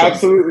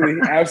 Absolutely.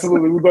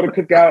 Absolutely. We go to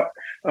cookout.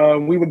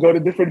 We would go to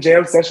different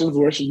jam sessions,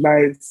 worship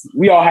nights.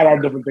 We all had our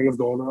different things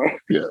going on.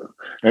 Yeah.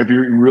 And if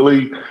you're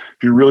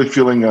really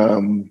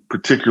feeling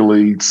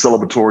particularly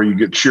celebratory, you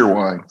get cheer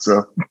wine.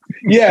 So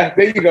yeah,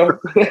 there you go.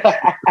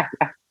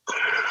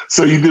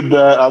 So you did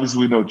that. Obviously,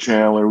 we know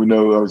Chandler. We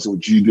know obviously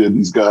what you did.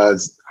 These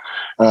guys.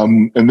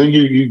 And then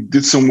you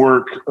did some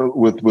work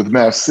with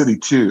Maverick City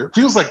too. It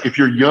feels like if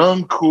you're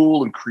young,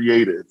 cool, and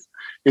creative,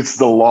 it's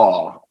the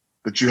law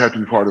that you have to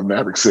be part of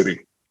Maverick City.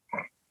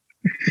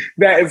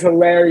 That is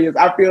hilarious.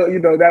 I feel,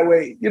 that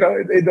way,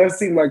 it does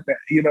seem like that.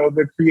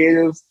 The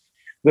creatives,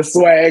 the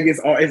swag is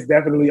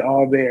definitely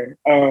all there.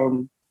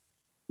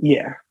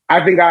 Yeah.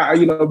 I think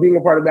being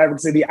a part of Maverick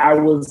City, I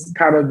was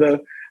kind of the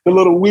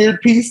little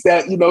weird piece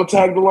that,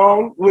 tagged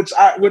along, which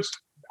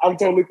I'm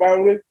totally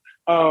fine with.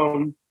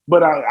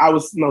 But I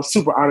was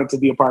super honored to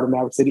be a part of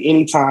Maverick City.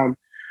 Anytime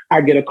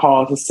I get a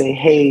call to say,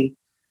 hey,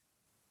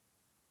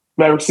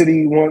 Maverick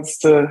City wants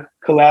to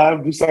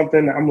collab, do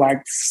something, I'm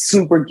like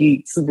super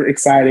geek, super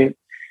excited,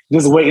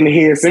 just waiting to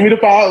hear. Send me the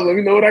files, let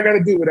me know what I got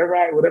to do, however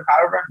I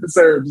can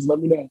serve, just let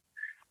me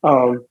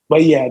know.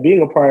 But yeah,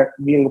 being a part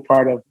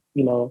of,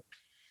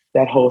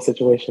 that whole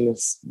situation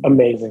is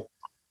amazing.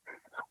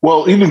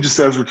 Well, even just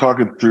as we're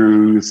talking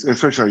through,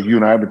 especially like you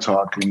and I have been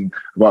talking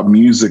about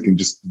music and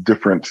just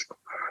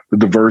the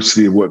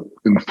diversity of what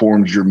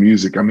informs your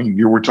music. I mean,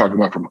 we're talking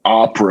about from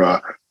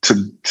opera to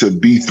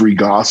B3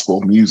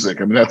 gospel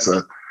music. I mean,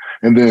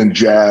 and then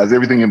jazz,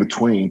 everything in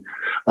between.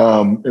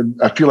 And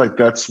I feel like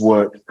that's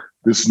what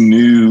this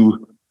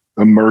new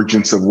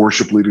emergence of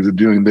worship leaders are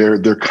doing.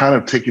 They're kind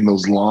of taking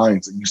those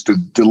lines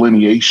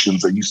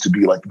delineations that used to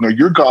be like, no,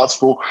 you're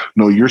gospel,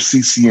 no, you're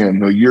CCM,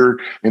 no, you're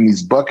in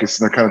these buckets.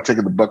 And they're kind of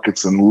taking the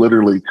buckets and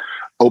literally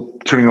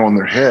turning on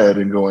their head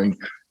and going,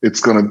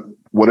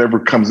 whatever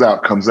comes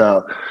out, comes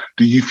out.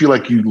 Do you feel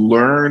like you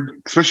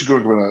learned, especially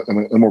going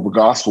in a more of a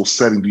gospel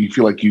setting, do you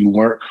feel like you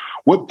learned,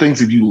 what things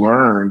have you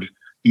learned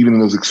even in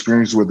those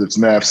experiences, whether it's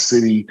Mav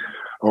City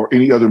or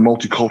any other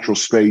multicultural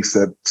space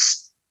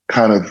that's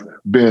kind of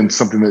been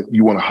something that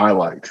you want to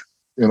highlight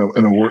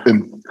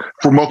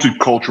for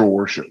multicultural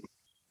worship?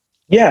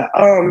 Yeah,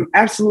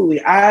 absolutely.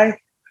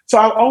 So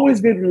I've always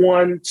been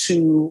one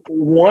to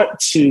want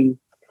to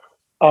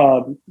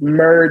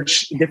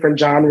merge different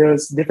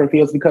genres, different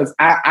fields, because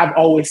I've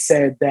always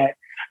said that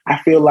I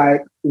feel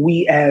like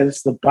we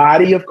as the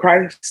body of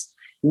Christ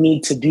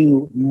need to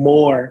do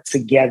more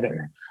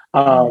together.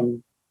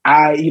 I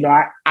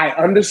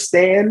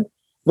understand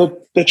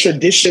the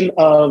tradition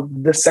of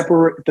the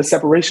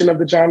separation of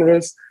the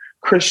genres,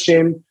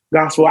 Christian,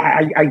 gospel.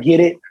 I get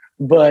it,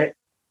 but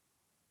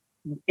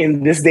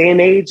in this day and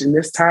age, in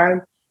this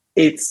time,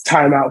 it's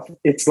time out.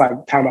 It's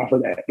like time out for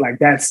that. Like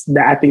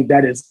I think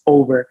that is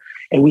over.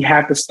 And we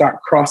have to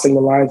start crossing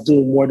the lines,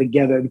 doing more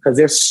together, because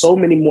there's so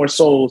many more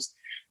souls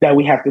that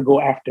we have to go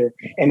after.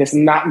 And it's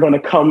not going to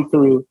come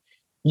through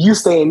you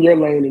stay in your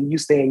lane and you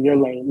stay in your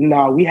lane.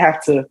 No, we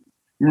have to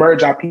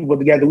merge our people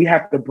together. We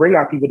have to bring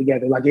our people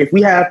together. Like if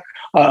we have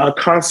a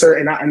concert,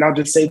 and I'll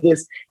just say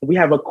this, if we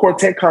have a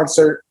quartet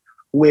concert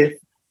with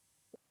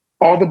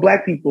all the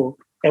Black people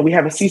and we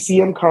have a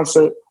CCM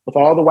concert with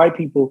all the white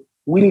people,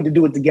 we need to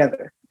do it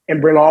together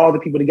and bring all the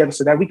people together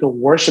so that we can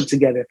worship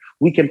together.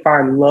 We can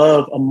find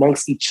love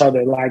amongst each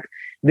other. Like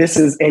this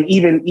is, and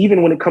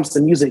even when it comes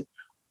to music,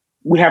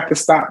 we have to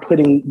stop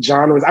putting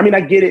genres. I mean,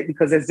 I get it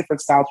because there's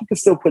different styles. We can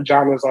still put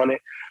genres on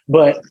it,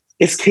 but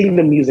it's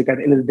kingdom music at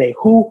the end of the day.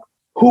 Who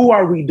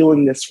are we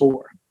doing this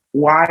for?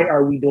 Why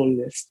are we doing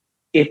this?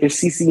 If it's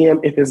CCM,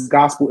 if it's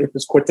gospel, if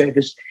it's quartet,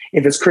 if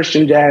it's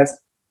Christian jazz,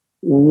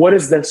 what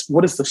is this?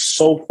 What is the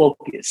sole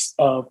focus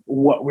of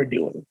what we're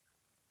doing?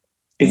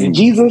 Is it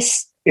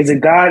Jesus? Is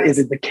it God? Is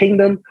it the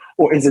kingdom?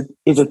 Or is it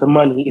the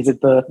money? Is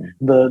it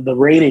the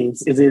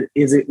ratings? Is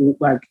it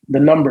like the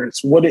numbers?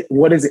 What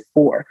is it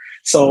for?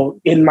 So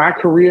in my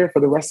career for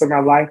the rest of my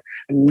life,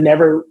 I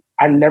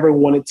never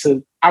wanted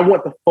to. I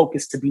want the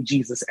focus to be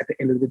Jesus at the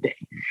end of the day,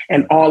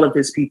 and all of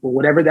his people,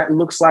 whatever that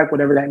looks like,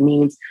 whatever that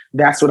means.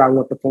 That's what I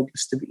want the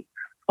focus to be.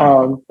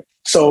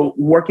 So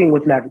working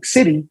with Maverick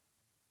City,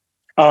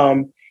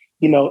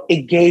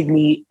 it gave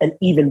me an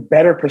even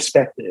better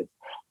perspective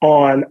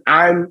on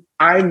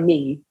I'm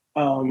me,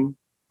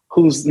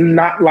 who's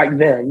not like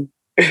them,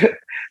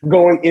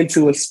 going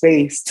into a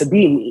space to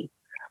be me.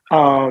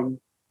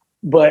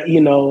 But,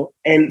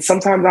 and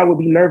sometimes I would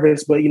be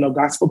nervous, but,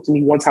 God spoke to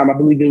me one time. I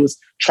believe it was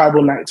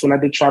Tribal Nights, when I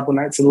did Tribal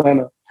Nights in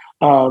Atlanta.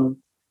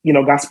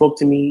 God spoke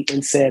to me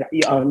and said,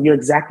 you're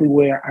exactly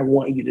where I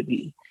want you to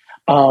be.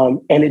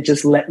 And it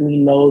just let me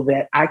know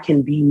that I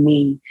can be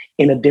me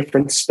in a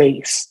different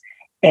space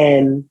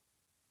and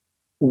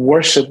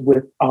worship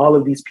with all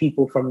of these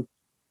people from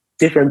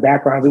different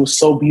backgrounds. It was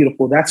so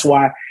beautiful. That's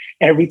why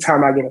every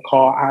time I get a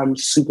call, I'm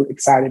super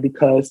excited,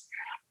 because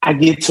I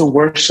get to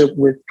worship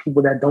with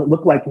people that don't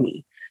look like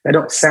me, that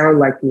don't sound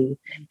like me,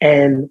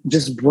 and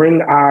just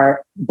bring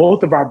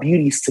both of our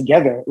beauties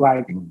together.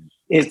 Like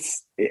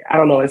I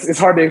don't know, it's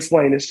hard to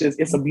explain.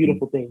 It's a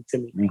beautiful thing to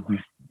me. Mm-hmm.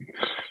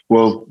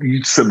 Well,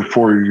 you said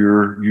before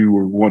you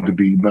were wanting to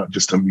be not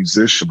just a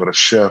musician, but a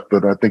chef,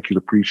 but I think you'd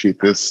appreciate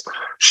this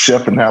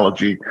chef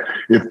analogy.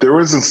 If there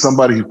wasn't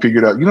somebody who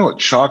figured out, what,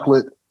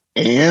 chocolate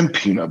and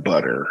peanut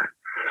butter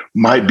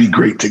might be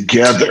great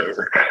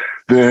together,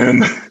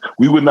 then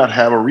we would not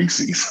have a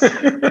Reese's.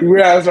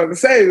 I was about to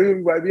say, we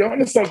might be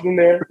onto something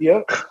there.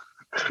 Yep.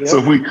 Yep. So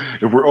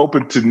if we're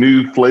open to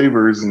new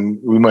flavors, and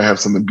we might have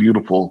something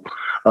beautiful.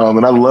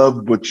 And I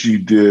love what you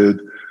did.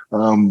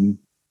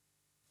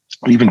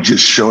 Even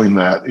just showing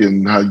that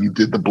in how you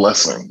did the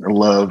blessing. I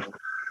love,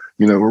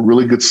 a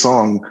really good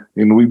song.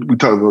 And we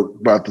talked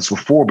about this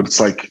before, but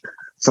it's like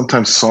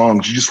sometimes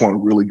songs, you just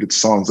want really good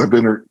songs.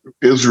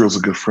 Israel's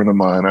a good friend of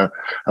mine. I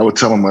would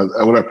tell him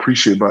what I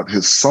appreciate about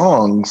his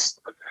songs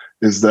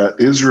is that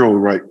Israel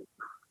would write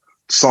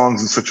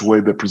songs in such a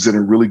way that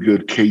presented really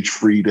good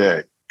cage-free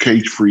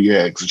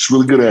eggs. It's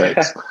really good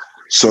eggs.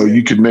 So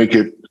you could make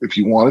it, if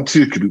you wanted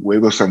to, it could be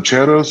huevos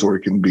rancheros, or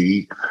it can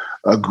be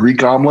a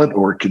Greek omelet,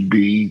 or it could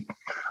be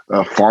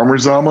a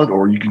farmer's omelet,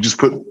 or you can just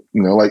put,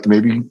 like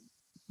maybe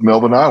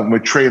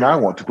Trey and I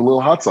want to put a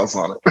little hot sauce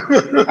on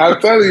it. I'll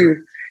tell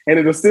you, and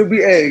it'll still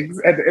be eggs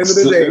at the end of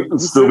the day. It'll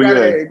still be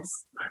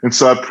eggs. And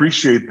so I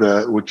appreciate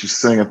that, what you're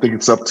saying. I think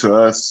it's up to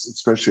us,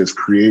 especially as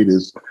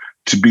creatives,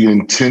 to be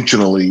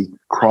intentionally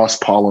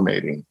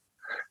cross-pollinating,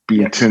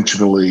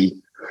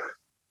 intentionally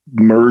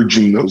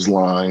merging those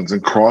lines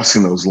and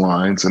crossing those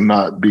lines, and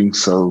not being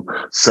so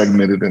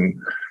segmented and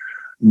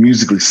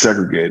musically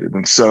segregated.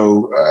 And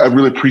so I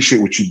really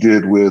appreciate what you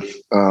did with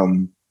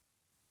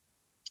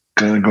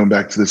kind of going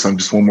back to this on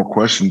just one more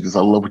question, because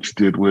I love what you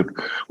did with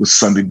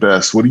Sunday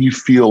Best. What do you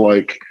feel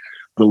like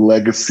the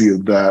legacy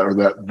of that, or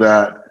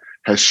that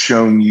has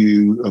shown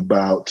you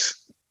about?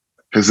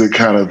 Has it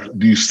kind of,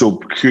 do you still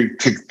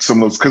take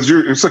some of those, because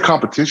it's a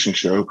competition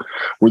show,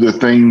 were there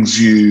things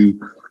you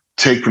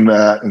take from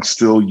that and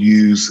still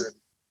use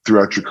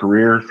throughout your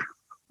career,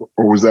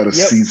 or was that a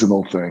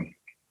seasonal thing?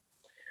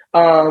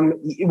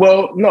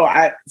 Well, no,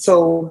 I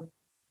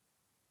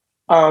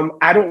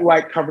don't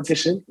like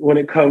competition when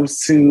it comes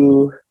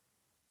to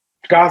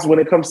gospel. When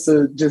it comes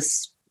to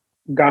just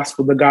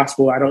the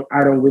gospel, I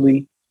don't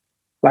really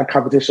like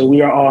competition.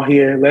 We are all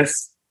here.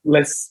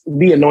 Let's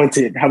be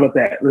anointed. How about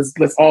that?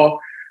 Let's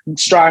all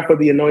strive for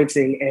the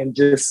anointing and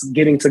just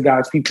getting to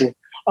God's people.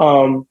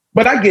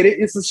 But I get it.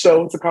 It's a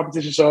show. It's a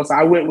competition show. So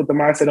I went with the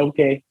mindset,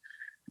 okay.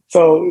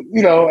 So,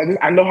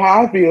 I know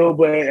how I feel,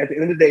 but at the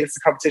end of the day, it's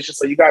a competition.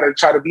 So you got to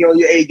try to be on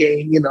your A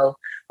game,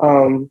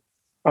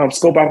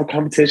 scope out the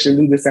competition,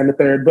 do this and the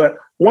third. But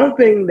one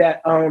thing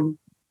that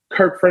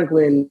Kirk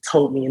Franklin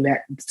told me, and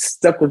that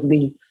stuck with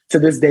me to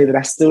this day, that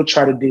I still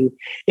try to do,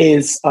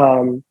 is,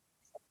 the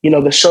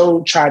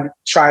show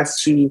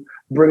tries to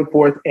bring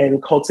forth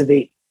and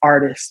cultivate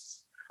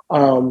artists,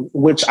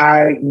 which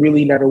I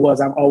really never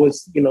was. I've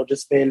always,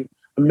 just been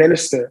a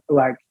minister,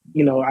 I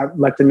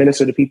like to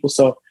minister to people.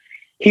 So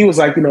he was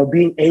like,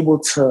 being able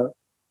to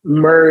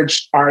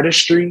merge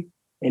artistry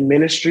and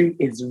ministry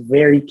is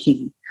very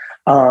key.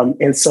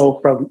 And so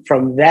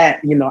from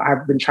that,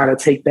 I've been trying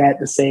to take that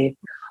to say,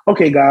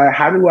 okay, God,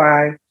 how do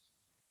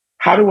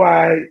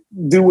I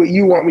do what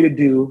you want me to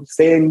do,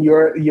 stay in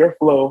your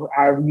flow,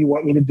 however you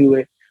want me to do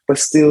it, but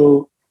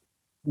still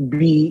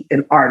be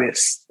an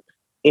artist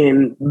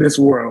in this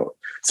world.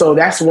 So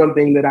that's one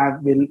thing that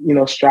I've been,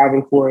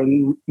 striving for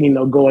and,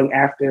 going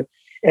after.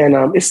 And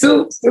it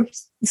still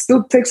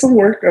takes some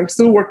work. I'm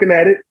still working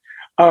at it.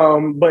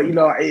 But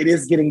it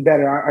is getting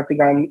better. I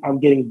think I'm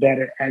getting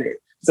better at it.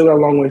 Still got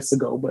a long ways to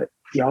go, but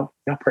y'all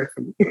pray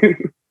for me.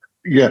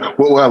 Yeah.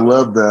 Well, I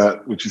love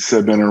that, what you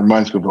said, man. It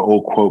reminds me of an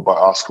old quote by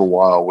Oscar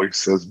Wilde where he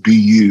says, "Be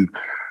you,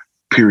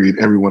 period.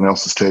 Everyone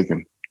else is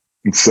taken."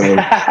 And so,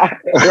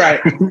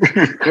 right.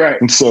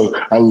 And so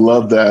I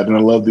love that. And I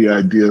love the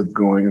idea of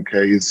going,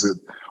 okay, is it,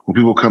 when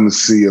people come to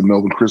see a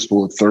Melvin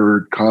Crispell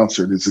third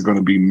concert, is it going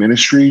to be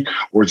ministry,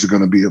 or is it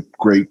going to be a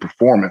great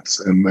performance?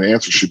 And the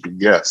answer should be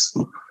yes.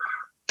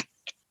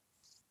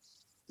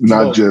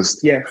 Not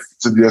just yes.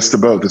 So yes to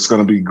both. It's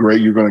going to be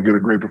great. You're going to get a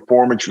great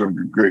performance. You're going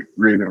to get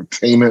great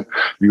entertainment.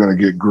 You're going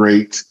to get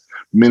great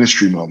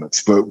ministry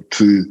moments. But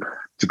to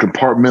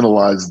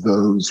compartmentalize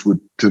those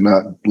to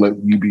not let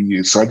you be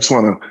you. So I just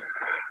want to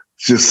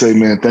just say,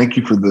 man, thank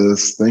you for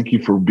this. Thank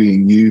you for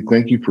being you.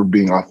 Thank you for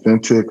being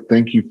authentic.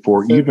 Thank you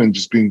for even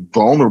just being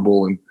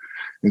vulnerable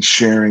and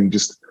sharing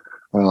just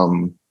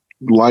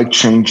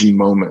life-changing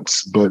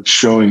moments, but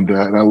showing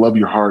that. And I love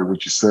your heart,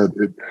 what you said.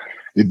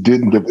 It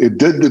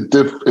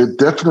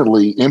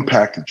definitely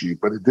impacted you,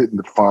 but it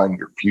didn't define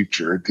your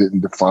future. It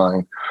didn't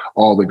define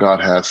all that God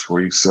has for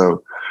you.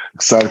 So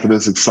excited for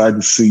this, excited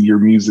to see your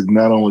music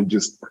not only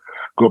just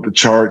go up the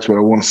charts, but I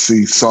want to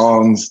see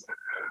songs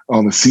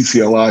on the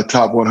CCLI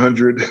Top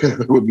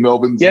 100 with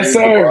Melvin's. Yes,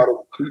 sir.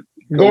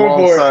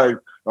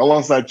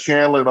 Alongside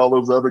Chandler and all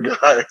those other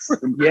guys.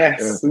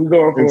 Yes, we're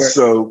going for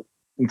it.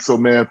 And so,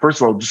 man,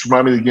 first of all, just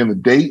remind me again the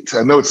date.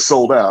 I know it's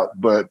sold out,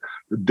 but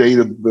the date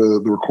of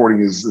the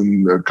recording is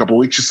in a couple of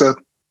weeks, you said?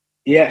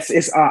 Yes,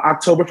 it's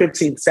October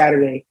 15th,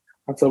 Saturday,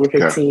 October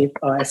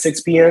 15th at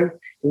 6 p.m.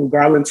 in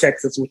Garland,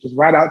 Texas, which is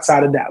right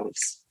outside of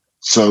Dallas.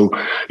 So,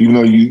 even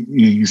though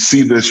you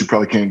see this, you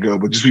probably can't go,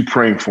 but just be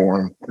praying for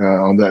him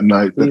on that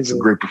night. That's a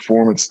great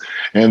performance.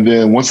 And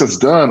then once that's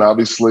done,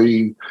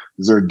 obviously,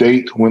 is there a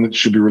date when it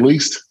should be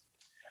released?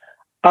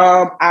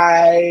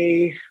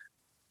 I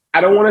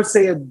don't want to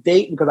say a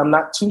date because I'm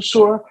not too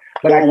sure.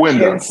 But or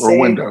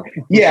window.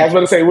 Yeah, I was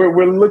going to say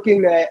we're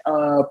looking at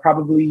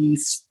probably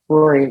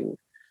spring.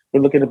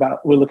 We're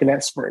looking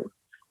at spring,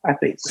 I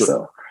think.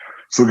 So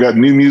we got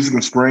new music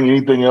in spring.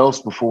 Anything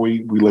else before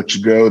we let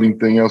you go?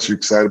 Anything else you're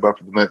excited about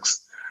for the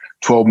next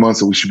 12 months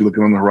that we should be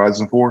looking on the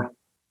horizon for?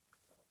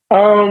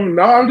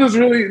 No, I'm just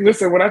really,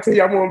 listen, when I tell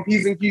you I'm on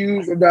P's and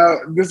Q's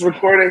about this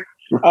recording,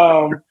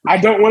 I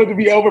don't want it to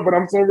be over, but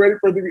I'm so ready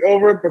for it to be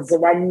over because so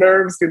my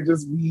nerves can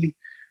just be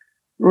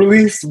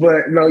released.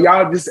 But no,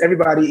 y'all, just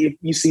everybody, if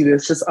you see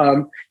this, just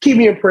keep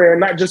me in prayer,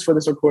 not just for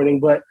this recording,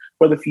 but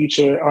for the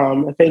future.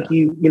 Thank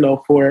you,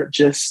 for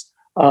just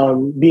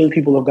being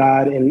people of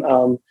God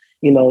and,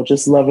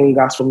 just loving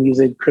gospel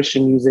music,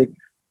 Christian music,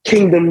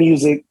 kingdom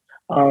music,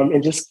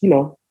 and just,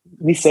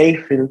 be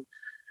safe and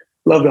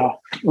love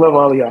y'all. Love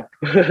all of y'all.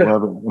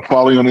 Love it.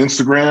 Follow you on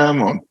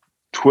Instagram, on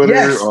Twitter.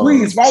 Yes,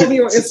 please follow me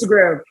on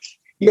Instagram.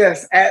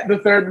 Yes, at the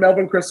third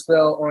Melvin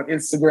Crispell on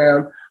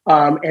Instagram,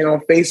 and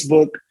on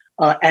Facebook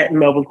at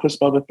Melvin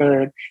Crispell the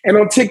third, and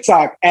on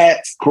TikTok at,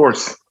 of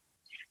course,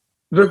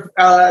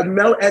 at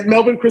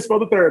Melvin Crispell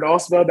the third, all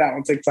spelled out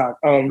on TikTok.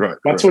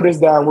 My Twitter's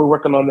down. We're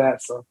working on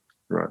that, so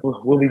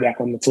we'll be back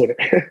on the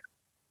Twitter.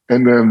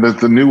 And then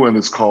the new one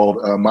is called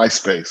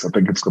MySpace. I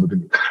think it's going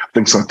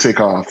to take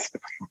off.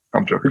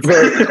 I'm joking.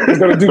 It's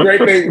going to do great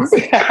things.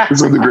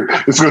 It's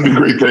going to do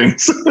great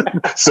things.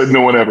 Said no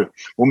one ever.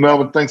 Well,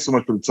 Melvin, thanks so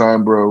much for the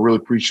time, bro. Really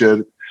appreciate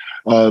it.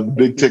 The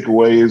big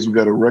takeaway is we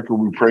got a record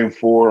we're praying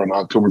for on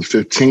October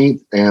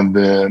 15th, and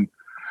then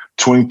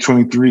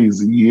 2023 is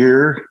the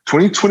year.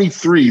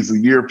 2023 is the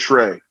year of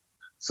Trey.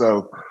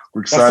 So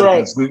we're excited.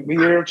 That's right. The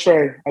year of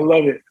Trey. I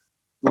love it.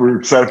 We're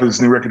excited for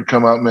this new record to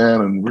come out, man,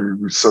 and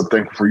we're so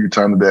thankful for your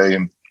time today.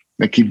 And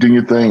keep doing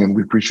your thing, and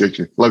we appreciate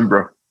you. Love you,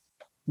 bro.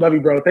 Love you,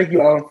 bro. Thank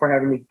you all for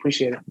having me.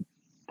 Appreciate it.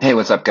 Hey,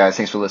 what's up, guys?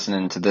 Thanks for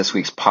listening to this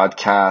week's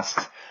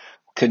podcast.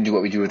 Couldn't do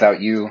what we do without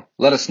you.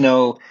 Let us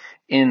know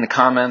in the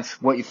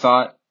comments what you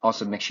thought.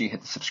 Also, make sure you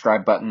hit the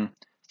subscribe button.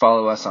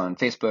 Follow us on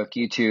Facebook,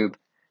 YouTube.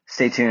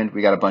 Stay tuned.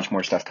 We got a bunch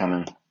more stuff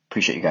coming.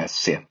 Appreciate you guys.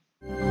 See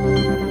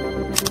ya.